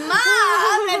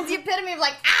 Mom, that's the epitome of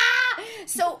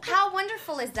So how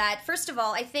wonderful is that? First of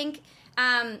all, I think.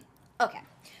 Okay.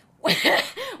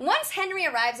 once Henry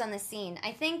arrives on the scene,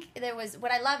 I think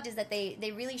what I loved is that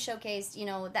they really showcased, you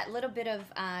know, that little bit of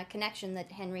connection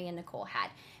that Henry and Nicole had.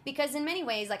 Because in many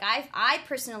ways, like I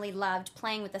personally loved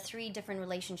playing with the 3 different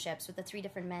relationships with the 3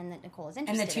 different men that Nicole is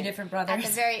interested in. And the 2 different brothers.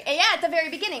 At the very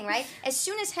beginning, right? As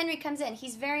soon as Henry comes in,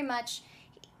 he's very much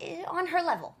on her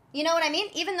level. You know what I mean?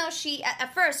 Even though she,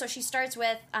 at first, so she starts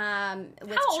with How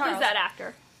Charles. old is that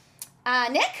actor?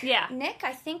 Nick? Yeah. Nick,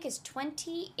 I think, is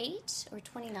 28 or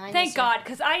 29. Thank God,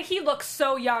 because he looks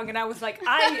so young, and I was like,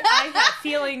 I have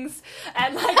feelings,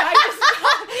 and like I just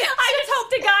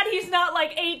hope to God he's not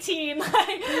like 18. No.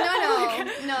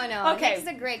 Okay. Nick's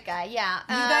a great guy. Yeah.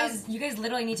 You guys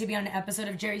literally need to be on an episode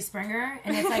of Jerry Springer,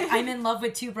 and it's like I'm in love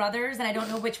with 2 brothers, and I don't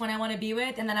know which one I want to be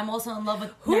with, and then I'm also in love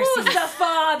with Who's Narcisse. the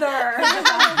father?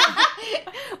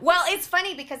 Well, it's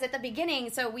funny because at the beginning,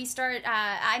 so we start.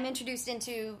 I'm introduced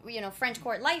into French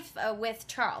court life with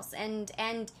Charles, and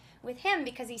with him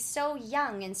because he's so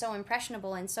young and so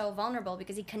impressionable and so vulnerable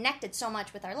because he connected so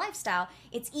much with our lifestyle.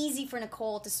 It's easy for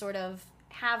Nicole to sort of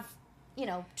have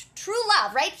true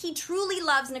love, right? He truly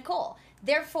loves Nicole.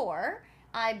 Therefore,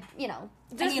 and he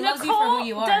loves you for who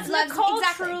you are. Does Nicole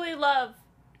truly love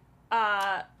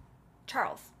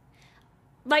Charles?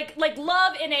 Like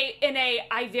love in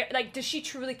a does she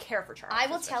truly care for Charles? I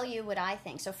will tell you what I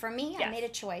think. So for me, Yes. I made a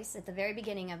choice at the very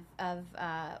beginning of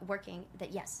working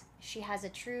that yes, she has a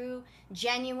true,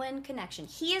 genuine connection.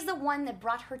 He is the one that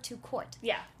brought her to court.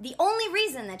 Yeah. The only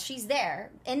reason that she's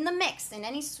there in the mix in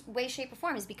any way, shape, or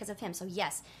form is because of him. So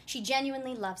yes, she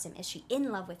genuinely loves him. Is she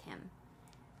in love with him?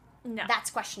 No. That's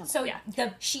questionable. So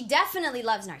she definitely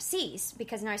loves Narcisse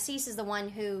because Narcisse is the one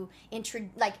who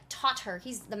taught her.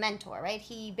 He's the mentor, right?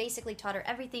 He basically taught her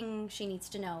everything she needs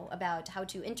to know about how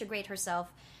to integrate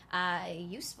herself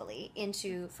usefully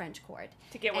into French court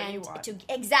To get what you want.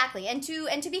 Exactly, and to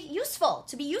be useful.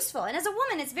 And as a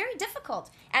woman, it's very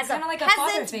difficult as a Kinda like a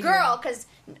father peasant figure. girl because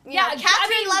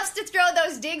Catherine loves to throw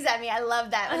those digs at me. I love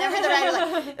that whenever the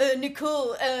writer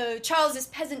Nicole, Charles's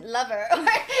peasant lover, or,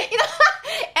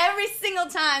 every single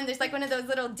time there's like one of those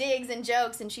little digs and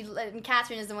jokes, and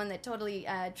Catherine is the one that totally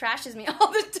trashes me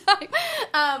all the time.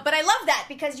 But I love that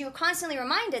because you're constantly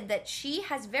reminded that she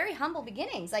has very humble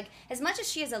beginnings. Like as much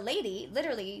as she is a lady,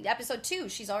 literally episode 2,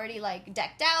 she's already like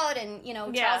decked out, and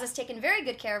Charles has taken very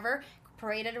good care of her.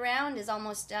 Paraded around is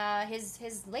almost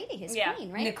his lady, his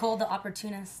queen, right? Nicole the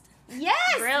opportunist.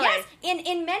 Yes, Really? yes.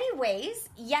 In many ways,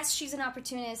 yes, she's an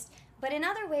opportunist. But in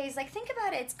other ways, like think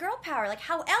about it, it's girl power. Like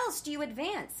how else do you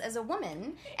advance as a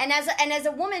woman, and as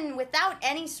a woman without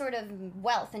any sort of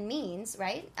wealth and means,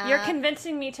 right? You're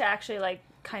convincing me to actually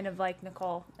kind of like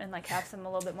Nicole and have some a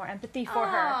little bit more empathy for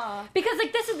her, because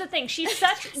this is the thing. She's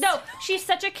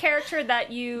such a character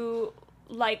that you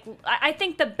like. I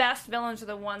think the best villains are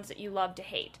the ones that you love to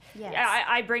hate. Yes.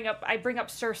 I bring up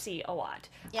Cersei a lot.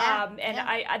 Yeah.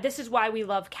 I this is why we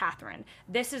love Catherine.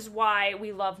 This is why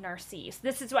we love Narcisse.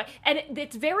 This is why, and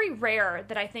it's very rare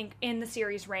that I think in the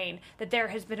series Reign that there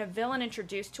has been a villain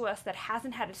introduced to us that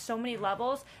hasn't had so many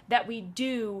levels that we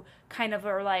do kind of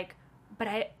are like, but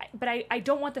I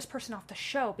don't want this person off the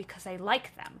show because I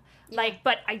like them. Yeah.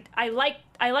 But I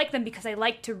like them because I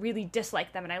like to really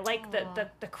dislike them, and I like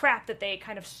the crap that they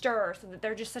kind of stir, so that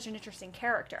they're just such an interesting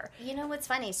character. You know what's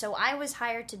funny? So I was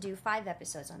hired to do 5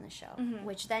 episodes on the show,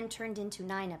 which then turned into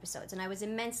 9 episodes, and I was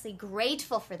immensely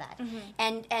grateful for that.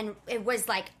 And it was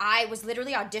like I was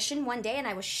literally auditioned one day, and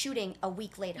I was shooting a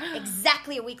week later,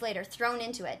 exactly a week later, thrown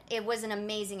into it. It was an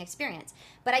amazing experience,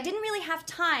 but I didn't really have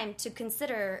time to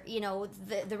consider,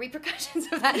 the repercussions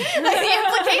of that, the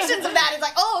implications of that. It's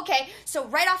like, oh, okay. So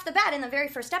right off the bat, in the very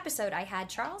first episode, I had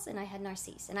Charles and I had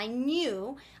Narcisse, and I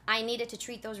knew I needed to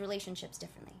treat those relationships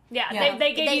differently. Yeah.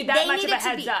 They gave you that much of a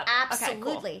heads up.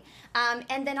 Absolutely. Okay, cool.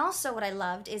 And then also what I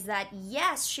loved is that,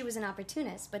 yes, she was an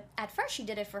opportunist, but at first she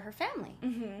did it for her family,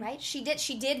 right? She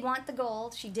did want the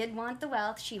gold. She did want the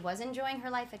wealth. She was enjoying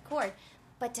her life at court,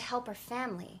 but to help her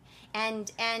family.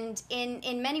 And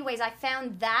in many ways, I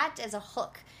found that as a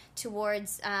hook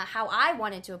towards how I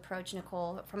wanted to approach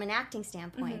Nicole from an acting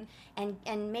standpoint,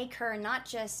 and make her not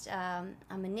just a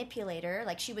manipulator,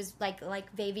 like she was like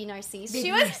baby Narcisse.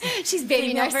 She's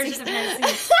baby Narcisse. Version of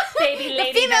Narcisse. Baby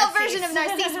lady the female Narcisse. version of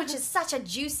Narcisse, which is such a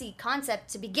juicy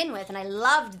concept to begin with, and I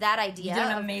loved that idea. You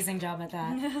did an amazing job at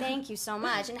that. Thank you so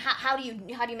much. And how do you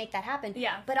make that happen?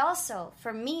 Yeah. But also,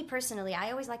 for me personally,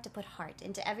 I always like to put heart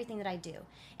into everything that I do.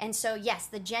 And so, yes,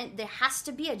 there has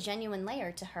to be a genuine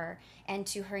layer to her and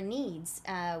to her needs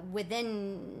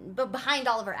behind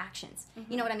all of her actions.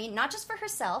 You know what I mean? Not just for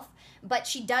herself, but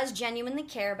she does genuinely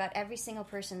care about every single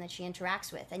person that she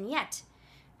interacts with. And yet,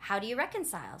 how do you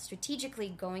reconcile strategically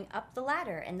going up the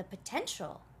ladder and the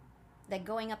potential that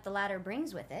going up the ladder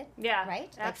brings with it. Yeah,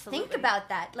 right. absolutely. Like, think about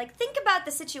that. Like, think about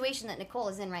the situation that Nicole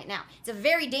is in right now. It's a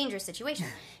very dangerous situation.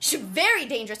 Very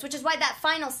dangerous, which is why that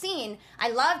final scene, I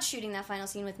loved shooting that final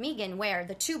scene with Megan, where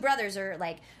the two brothers are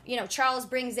like, you know, Charles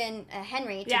brings in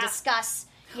Henry to discuss,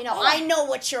 you know, I know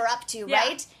what you're up to,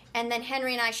 right? And then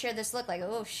Henry and I share this look like,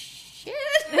 oh, shit.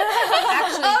 Actually,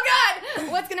 oh,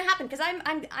 God. What's going to happen? Because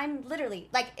I'm literally,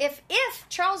 like, if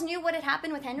Charles knew what had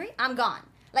happened with Henry, I'm gone.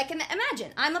 Like,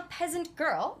 imagine, I'm a peasant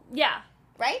girl. Yeah.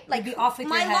 Right? Like, be off with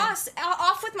my your head. loss,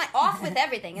 off with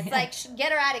everything. It's like,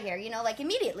 get her out of here, you know, like,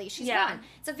 immediately, she's gone.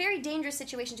 It's a very dangerous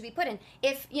situation to be put in.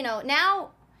 If, you know,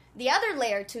 now, the other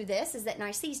layer to this is that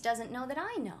Narcisse doesn't know that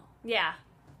I know. Yeah.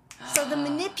 So the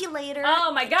manipulator.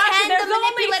 Oh my gosh! And there's only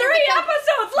 3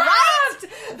 episodes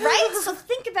left. Right? So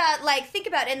think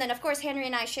about, and then of course Henry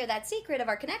and I share that secret of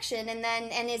our connection,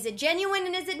 and is it genuine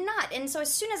and is it not? And so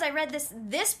as soon as I read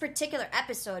this particular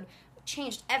episode,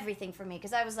 changed everything for me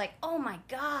because I was like, oh my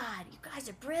God, you guys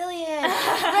are brilliant, Reign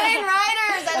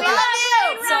writers, I love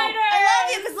you. I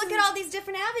love you because look at all these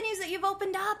different avenues that you've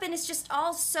opened up, and it's just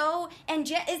all so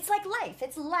it's like life.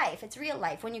 It's real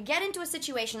life. When you get into a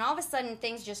situation, all of a sudden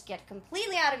things just get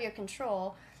completely out of your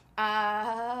control.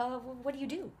 What do you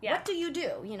do? Yeah. What do you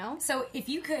do? You know. So if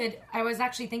you could, I was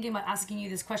actually thinking about asking you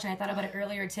this question. I thought about it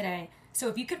earlier today. So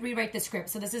if you could rewrite the script,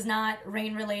 so this is not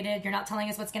Reign related, you're not telling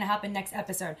us what's going to happen next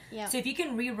episode. Yeah. So if you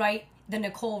can rewrite the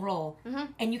Nicole role,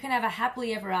 and you can have a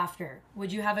happily ever after,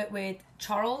 would you have it with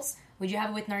Charles? Would you have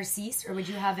it with Narcisse? Or would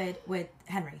you have it with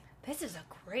Henry? This is a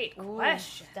great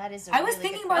question. That is. I was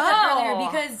thinking about that earlier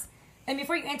because, and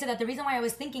before you answer that, the reason why I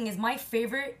was thinking is my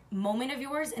favorite moment of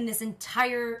yours in this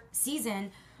entire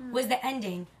season was the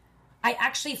ending. I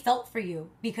actually felt for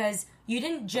you because you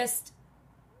didn't just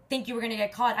think you were going to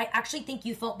get caught. I actually think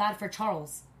you felt bad for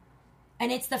Charles.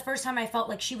 And it's the first time I felt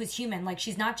like she was human. Like,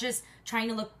 she's not just trying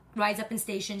to rise up in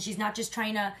station. She's not just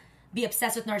trying to be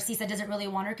obsessed with Narcisse that doesn't really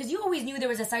want her. Because you always knew there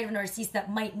was a side of Narcisse that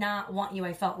might not want you,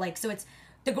 I felt like. So it's,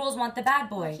 the girls want the bad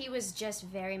boy. Well, he was just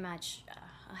very much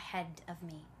ahead of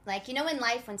me. Like, you know, in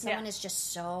life, when someone is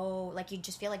just so, like, you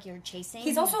just feel like you're chasing.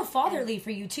 He's also fatherly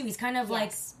for you, too. He's kind of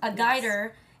like a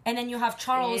guider. And then you have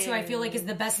Charles, who I feel like is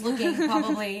the best looking,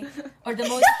 probably, or the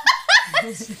most...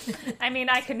 I mean,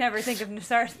 I could never think of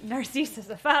Narcisse as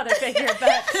a father figure,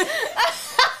 but...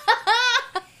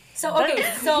 So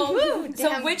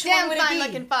which one would it be?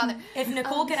 Looking father. If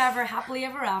Nicole could have her happily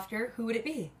ever after, who would it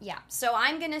be? Yeah, so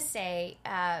I'm going to say,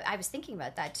 I was thinking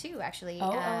about that, too, actually,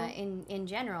 in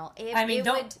general.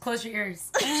 Don't close your ears.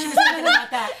 She was thinking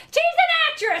about that. She's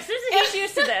an actress! He's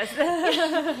used to this.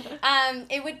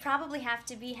 It would probably have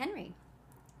to be Henry.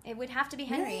 It would have to be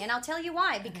Henry, and I'll tell you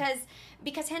why.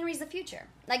 Because Henry's the future.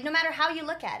 Like, no matter how you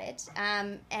look at it,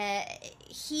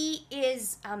 he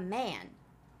is a man.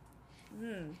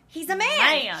 He's a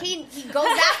man. He goes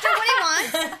after what he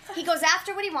wants. He goes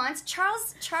after what he wants.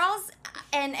 Charles,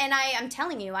 and I'm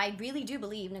telling you, I really do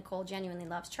believe Nicole genuinely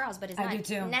loves Charles, but is not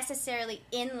necessarily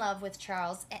in love with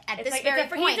Charles at this very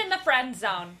point. He's in the friend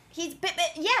zone.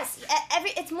 Yes,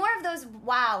 it's more of those.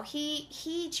 Wow,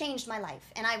 he changed my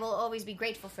life, and I will always be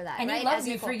grateful for that. And right? he loves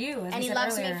you for you, and he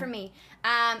loves me for me.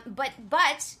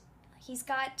 But. He's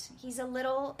a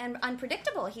little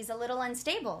unpredictable. He's a little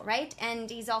unstable, right? And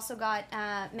he's also got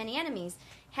many enemies.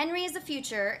 Henry is the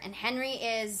future, and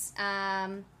Henry's a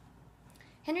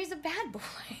bad boy.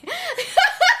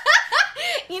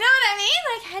 You know what I mean?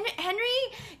 Like, Henry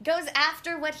goes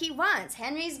after what he wants.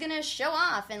 Henry's gonna show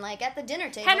off, and like at the dinner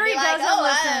table, Henry be like, doesn't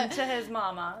listen to his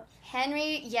mama.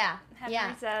 Henry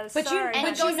says, but sorry. And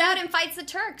he goes out and fights the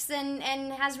Turks and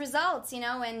has results, you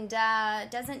know, and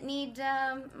doesn't need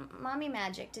mommy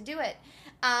magic to do it.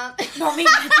 Mommy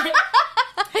magic.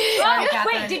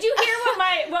 Wait, did you hear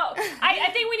what I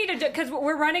think we need to do, because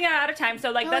we're running out of time,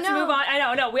 so let's move on.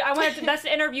 I wanted to let's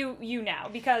interview you now,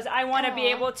 because I want to be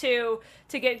able to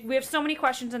get, we have so many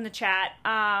questions in the chat,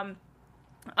 and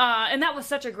that was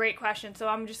such a great question,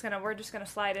 so we're just gonna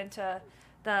slide into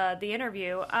the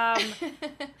interview.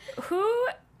 Who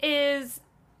is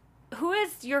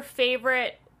your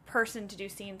favorite person to do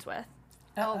scenes with?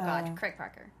 Oh God, Craig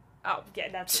Parker. Oh yeah,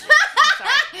 that's. I'm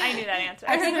sorry. I knew that answer.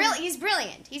 He's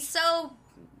brilliant. He's so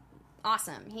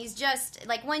awesome. He's just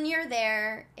like, when you're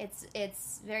there,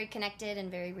 it's very connected and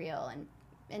very real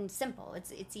and simple.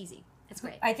 It's easy. It's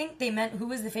great. I think they meant who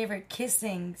was the favorite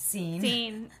kissing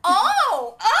scene.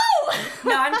 Oh!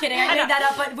 No, I'm kidding. I made that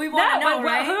up, but we want to know,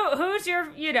 right? Who's your,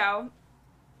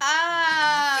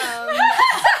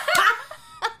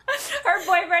 Her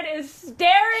boyfriend is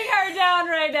staring her down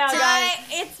right now, guys.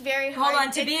 It's very hard. Hold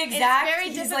on, to be exact, it's very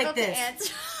he's difficult like this. to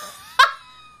answer.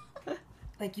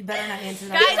 Like, you better not answer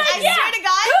that. Guys, I swear to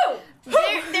God.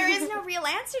 there is no real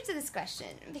answer to this question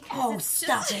because it's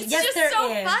stop just, it. it's Yes, just there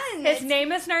so is. fun. His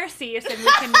name is Narcisse, and we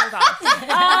can move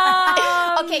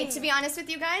on. Okay, to be honest with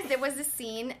you guys, there was a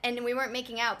scene, and we weren't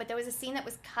making out, but there was a scene that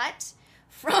was cut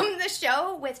from the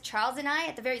show with Charles and I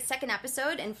at the very second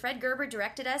episode, and Fred Gerber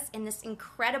directed us in this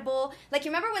incredible, like,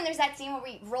 you remember when there's that scene where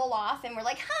we roll off and we're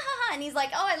like, ha ha ha, and he's like,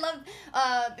 oh, I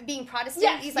love being Protestant.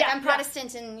 Yes, he's like, yeah, I'm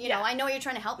Protestant, and, you know, Yeah. I know you're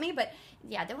trying to help me, but,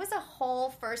 yeah, there was a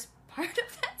whole first part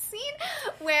of that scene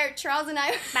where Charles and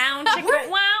I... Bound to go. Okay.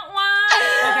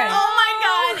 Oh, my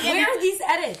God. And Where are these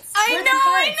edits? I Where are know, the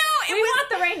I clips? know. It We was... want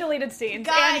the rain deleted scenes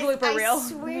Guys, and blooper reel. I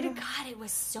swear to God, it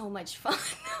was so much fun.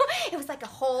 It was like a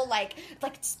whole, like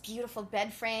this beautiful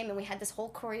bed frame, and we had this whole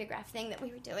choreographed thing that we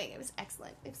were doing. It was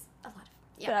excellent. It was a lot of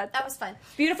that was fun.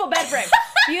 Beautiful bed frame.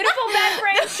 Beautiful bed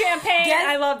frame, champagne.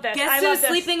 I love this. Guess I who's love this.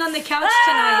 sleeping on the couch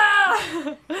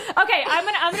tonight? Okay, I'm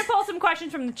gonna pull some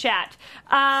questions from the chat.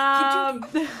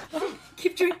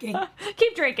 Keep drinking.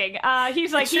 Keep drinking.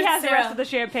 He's like, he has the rest Sarah. of the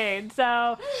champagne.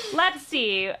 So let's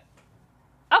see.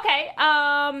 Okay.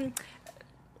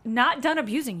 Not done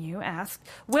abusing you asked,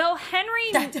 will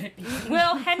Henry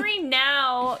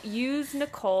now use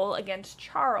Nicole against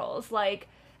Charles? Like,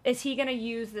 is he gonna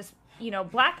use this,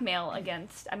 blackmail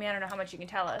against? I mean, I don't know how much you can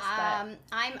tell us. But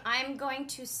I'm going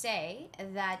to say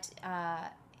that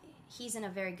he's in a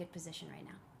very good position right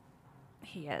now.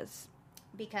 he is.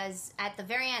 Because at the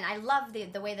very end, I love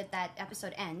the way that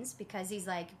episode ends, because he's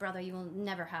like, brother, you will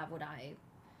never have what I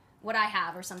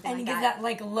have, or something And he like gives that. that,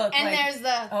 like, look. And like, there's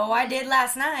the... Oh, I did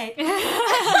last night.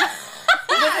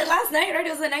 Was it last night, right? It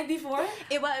was the night before?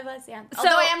 It was, yeah. So-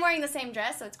 Although I am wearing the same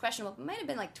dress, so it's questionable. It might have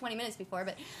been like 20 minutes before,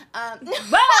 but...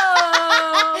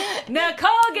 Whoa!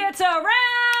 Nicole gets around!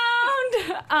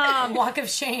 Walk of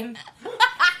shame.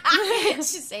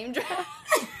 It's the same dress.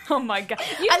 Oh my God.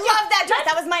 I love that dress.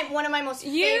 That was one of my most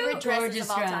favorite dresses Gorgeous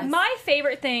of all dress. time. My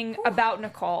favorite thing about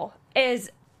Nicole is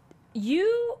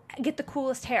you get the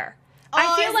coolest hair.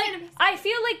 I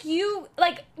feel like you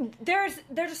there's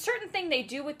a certain thing they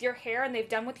do with your hair and they've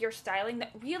done with your styling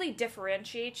that really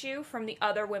differentiates you from the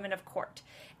other women of court.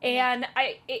 And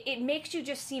it makes you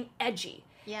just seem edgy.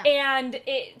 Yeah. And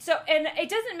it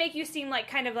doesn't make you seem like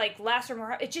kind of like less or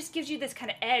more. It just gives you this kind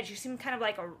of edge. You seem kind of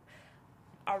like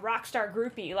a rock star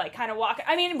groupie, like kind of walking.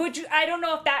 I mean, I don't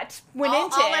know if that went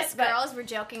into all it. us girls were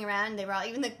joking around. They were all,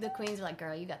 even the queens were like,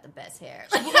 "Girl, you got the best hair."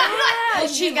 Well,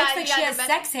 she You got- looks like you she got has the best-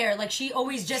 sex hair. Like she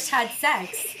always just had sex.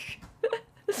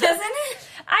 Doesn't it?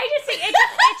 I just think it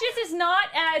just is not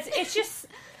as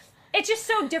it's just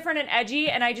so different and edgy,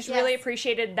 and I just really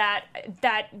appreciated that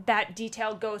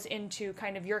detail goes into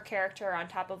kind of your character on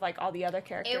top of like all the other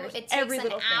characters. It takes Every an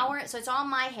little hour, thing. so it's all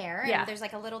my hair. Yeah. And there's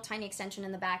like a little tiny extension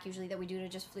in the back usually that we do to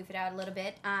just floof it out a little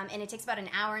bit. And it takes about an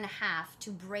hour and a half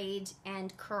to braid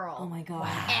and curl. Oh my God.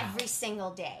 Every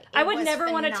single day. I It would was never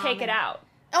want to phenomenal. take it out.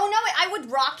 Oh no, I would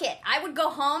rock it. I would go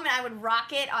home and I would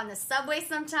rock it on the subway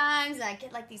sometimes, and I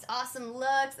get like these awesome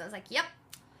looks. I was like, "Yep,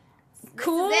 this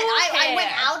Cool is it." I went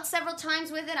hair. out several times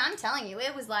with it. I'm telling you,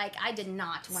 it was like I did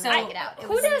not want to So, take it out. It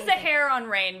Who was does the amazing. hair on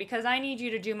Reign? Because I need you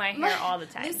to do my hair all the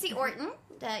time. Lucy Orton.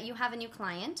 You have a new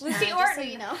client. Lucy just Orton. so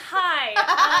you know. Hi.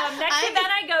 Next I'm- event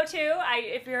I go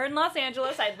to, if you're in Los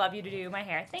Angeles, I'd love you to do my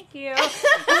hair. Thank you.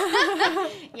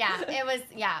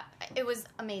 It was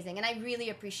amazing, and I really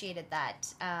appreciated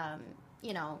that.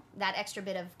 That extra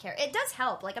bit of care. It does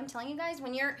help. Like I'm telling you guys,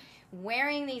 when you're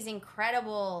wearing these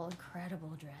incredible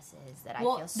dresses, that I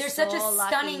feel so There's such a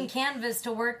lucky. stunning canvas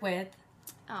to work with.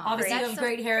 Oh, Obviously, you that's have so-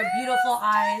 great hair, beautiful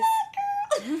eyes,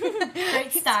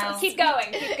 great style. Keep going.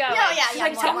 Keep going. No, yeah.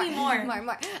 Like, tell me more.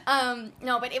 More.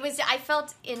 No, but it was. I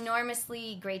felt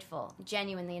enormously grateful,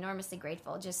 genuinely enormously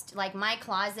grateful. Just like my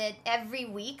closet, every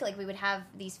week, like we would have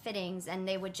these fittings, and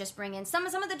they would just bring in some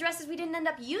of the dresses we didn't end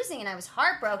up using, and I was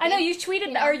heartbroken. I know you tweeted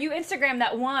You know? or you Instagrammed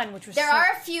that one, which was There so- are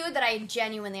a few that I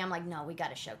genuinely, I'm like, no, we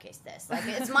got to showcase this. Like,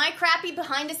 it's my crappy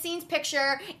behind the scenes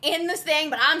picture in this thing,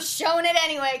 but I'm showing it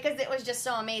anyway because it was just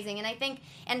so amazing. And I think,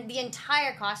 and the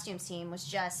entire costumes team was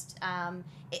just,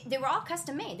 they were all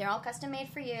custom made. They're all custom made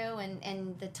for you,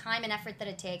 and the time and effort that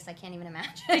it takes, I can't even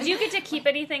imagine. Did you get to keep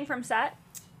anything from set?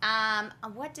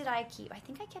 What did I keep? I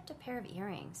think I kept a pair of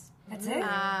earrings. That's it.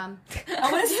 I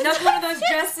I would have stuck one of those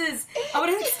dresses. I would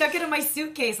have stuck it in my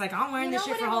suitcase. Like, I'm wearing You this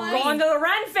know shit for what it was? Halloween. Going to the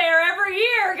Ren Fair every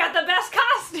year, got the best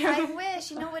costume. I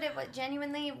wish. You know what it was?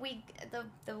 Genuinely,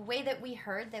 the way that we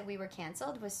heard that we were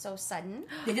canceled was so sudden.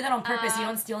 They did that on purpose. You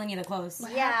don't steal any of the clothes.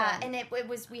 Yeah, happened? and it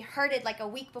was, we heard it like a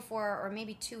week before, or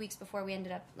maybe 2 weeks before we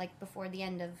ended up, like before the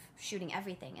end of shooting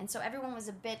everything. And so everyone was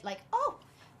a bit like, oh,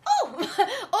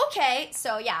 Okay,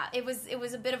 so yeah, it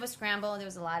was a bit of a scramble. There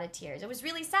was a lot of tears. It was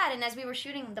really sad. And as we were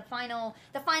shooting the final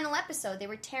episode, they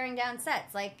were tearing down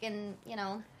sets, like in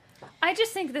I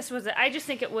just think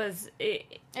it was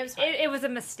a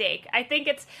mistake. I think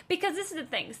it's because this is the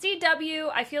thing. CW,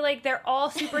 I feel like they're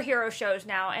all superhero shows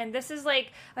now, and this is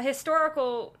like a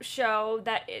historical show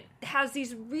that it has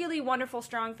these really wonderful,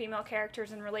 strong female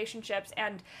characters and relationships,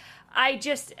 and I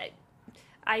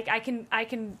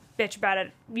can bitch about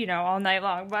it, all night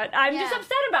long, but I'm just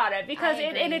upset about it because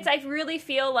I really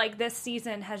feel like this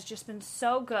season has just been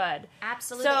so good.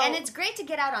 Absolutely. And it's great to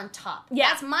get out on top. Yeah.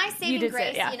 That's my saving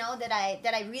grace,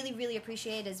 that I really, really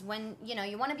appreciate is when,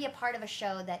 you want to be a part of a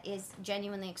show that is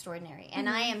genuinely extraordinary. And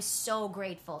I am so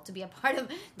grateful to be a part of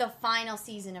the final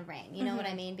season of Reign. You know what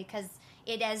I mean? Because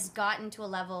it has gotten to a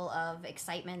level of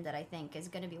excitement that I think is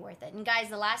going to be worth it. And guys,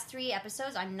 the last 3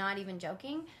 episodes, I'm not even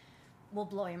joking, will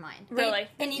blow your mind. Really?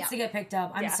 It needs to get picked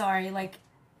up. I'm sorry. Like,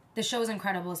 the show is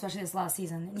incredible, especially this last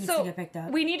season. It needs to get picked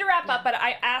up. We need to wrap up, but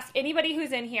I ask anybody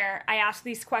who's in here, I ask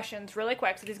these questions really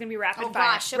quick, so these are going to be rapid fire.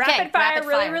 Gosh, okay. Rapid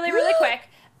fire, really quick.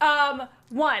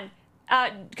 One,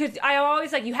 because I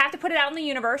always you have to put it out in the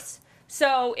universe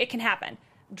so it can happen.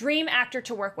 Dream actor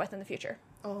to work with in the future.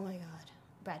 Oh my God.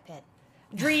 Brad Pitt.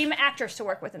 Dream actress to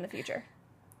work with in the future.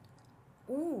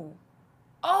 Ooh.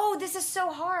 Oh, this is so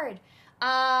hard.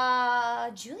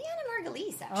 Juliana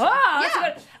Margulies, actually. Oh,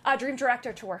 that's good. Dream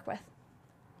director to work with.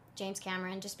 James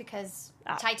Cameron, just because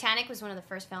Titanic was one of the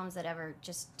first films that ever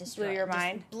just destroyed. Blew your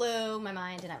mind. Blew my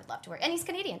mind, and I would love to work. And he's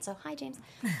Canadian, so hi, James.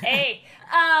 Hey.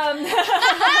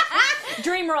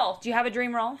 Dream role. Do you have a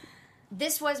dream role?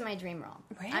 This was my dream role.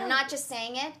 Really? I'm not just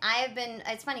saying it.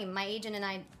 It's funny, my agent and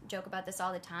I joke about this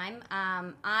all the time.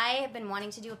 I have been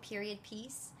wanting to do a period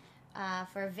piece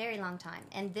for a very long time.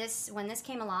 And when this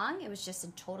came along, it was just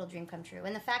a total dream come true.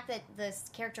 And the fact that this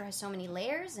character has so many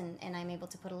layers and I'm able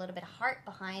to put a little bit of heart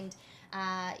behind,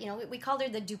 we called her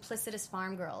the duplicitous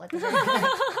farm girl at the very beginning.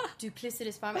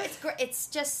 Duplicitous farm. It's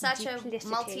just such a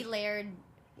multi-layered,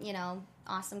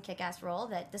 awesome kick-ass role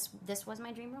that this was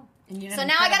my dream role. So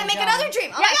now I got to make another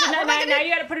dream. Oh so now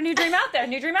you got to put a new dream out there.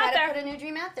 Gotta put a new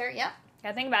dream out there, yep.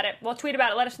 Yeah, think about it. Well, tweet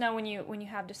about it. Let us know when you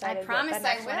have decided what the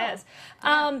next one is.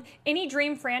 Yeah. Any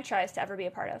dream franchise to ever be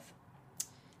a part of?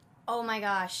 Oh my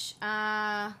gosh.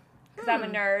 Because I'm a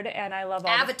nerd and I love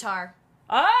all Avatar.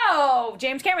 Oh,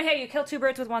 James Cameron. Hey, you killed 2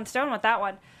 birds with one stone with that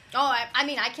one. Oh,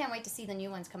 I can't wait to see the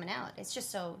new ones coming out. It's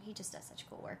just he just does such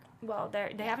cool work. Well,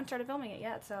 they haven't started filming it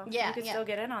yet, so you can still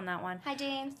get in on that one. Hi,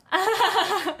 James.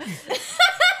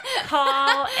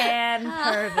 Call Ann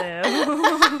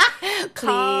Pirvu.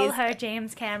 Call her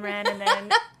James Cameron,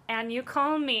 and you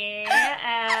call me.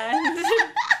 And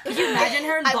could you imagine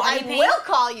her in body paint? I will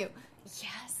call you.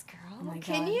 Yes, girl. Oh my God.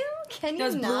 Can you? Can you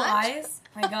those not? blue eyes?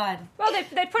 My God. Well,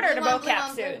 they put her in a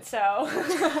mocap suit, so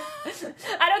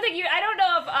I don't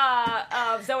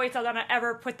know if Zoe Saldana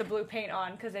ever put the blue paint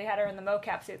on because they had her in the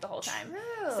mocap suit the whole time.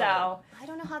 True. So I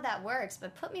don't know how that works,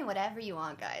 but put me whatever you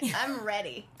want, guys. I'm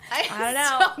ready. I don't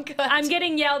know. So good. I'm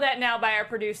getting yelled at now by our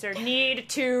producer. Need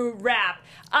to wrap.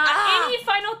 Any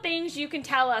final things you can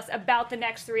tell us about the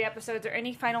next 3 episodes, or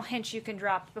any final hints you can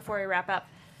drop before we wrap up?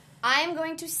 I'm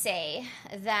going to say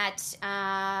that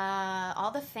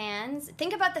all the fans,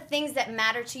 think about the things that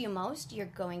matter to you most. You're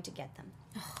going to get them.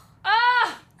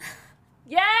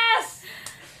 Yes!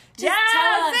 Just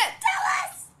tell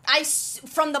us.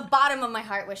 From the bottom of my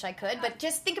heart, wish I could, but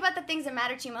just think about the things that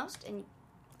matter to you most. And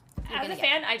as a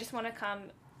fan, I just want to come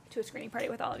to a screening party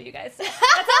with all of you guys. So that's all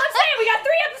I'm saying. We got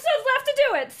 3 episodes left to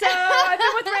do it. So I've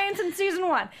been with Reign since season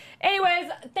 1. Anyways,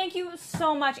 thank you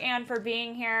so much, Ann, for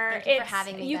being here. Thank you for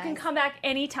having me, You can come back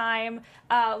anytime.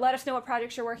 Let us know what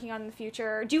projects you're working on in the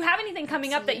future. Do you have anything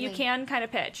coming up that you can kind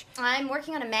of pitch? I'm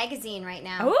working on a magazine right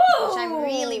now, Ooh. which I'm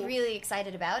really, really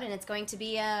excited about, and it's going to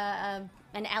be an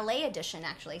LA edition,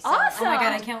 actually. So, awesome! Oh my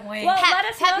God, I can't wait. Well, let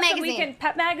us know magazine. so we can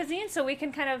Pep Magazine, so we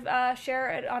can kind of share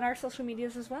it on our social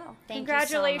medias as well.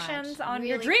 Congratulations you so much. on Really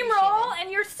your dream appreciate role, it.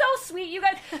 and you're so sweet, you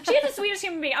guys. She's the sweetest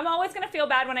human being. I'm always gonna feel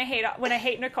bad when I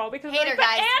hate Nicole because Hate her,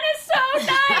 guys. Ann is so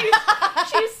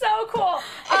nice. She's so cool.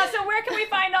 So where can we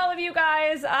find all of you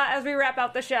guys as we wrap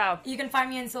up the show? You can find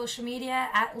me on social media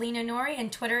at Lina Noory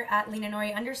and Twitter at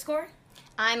LinaNoory_.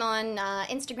 I'm on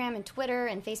Instagram and Twitter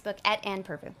and Facebook at Ann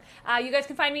Pirvu. You guys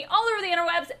can find me all over the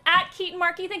interwebs at Keetin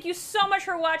Marchi. Thank you so much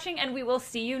for watching, and we will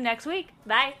see you next week.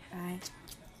 Bye. Bye.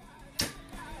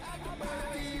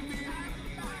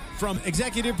 From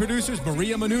executive producers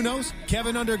Maria Menounos,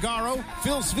 Kevin Undergaro,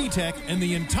 Phil Svitek, and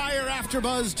the entire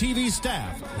AfterBuzz TV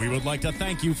staff, we would like to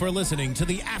thank you for listening to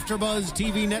the AfterBuzz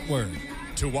TV network.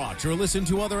 To watch or listen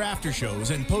to other after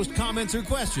shows and post comments or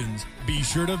questions, be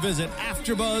sure to visit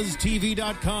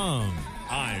AfterBuzzTV.com.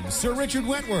 I'm Sir Richard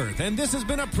Wentworth, and this has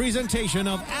been a presentation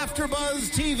of AfterBuzz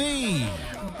TV.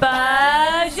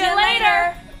 Buzz you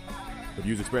later. The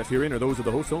views expressed herein are those of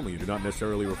the hosts only and do not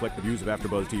necessarily reflect the views of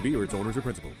AfterBuzz TV or its owners or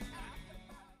principals.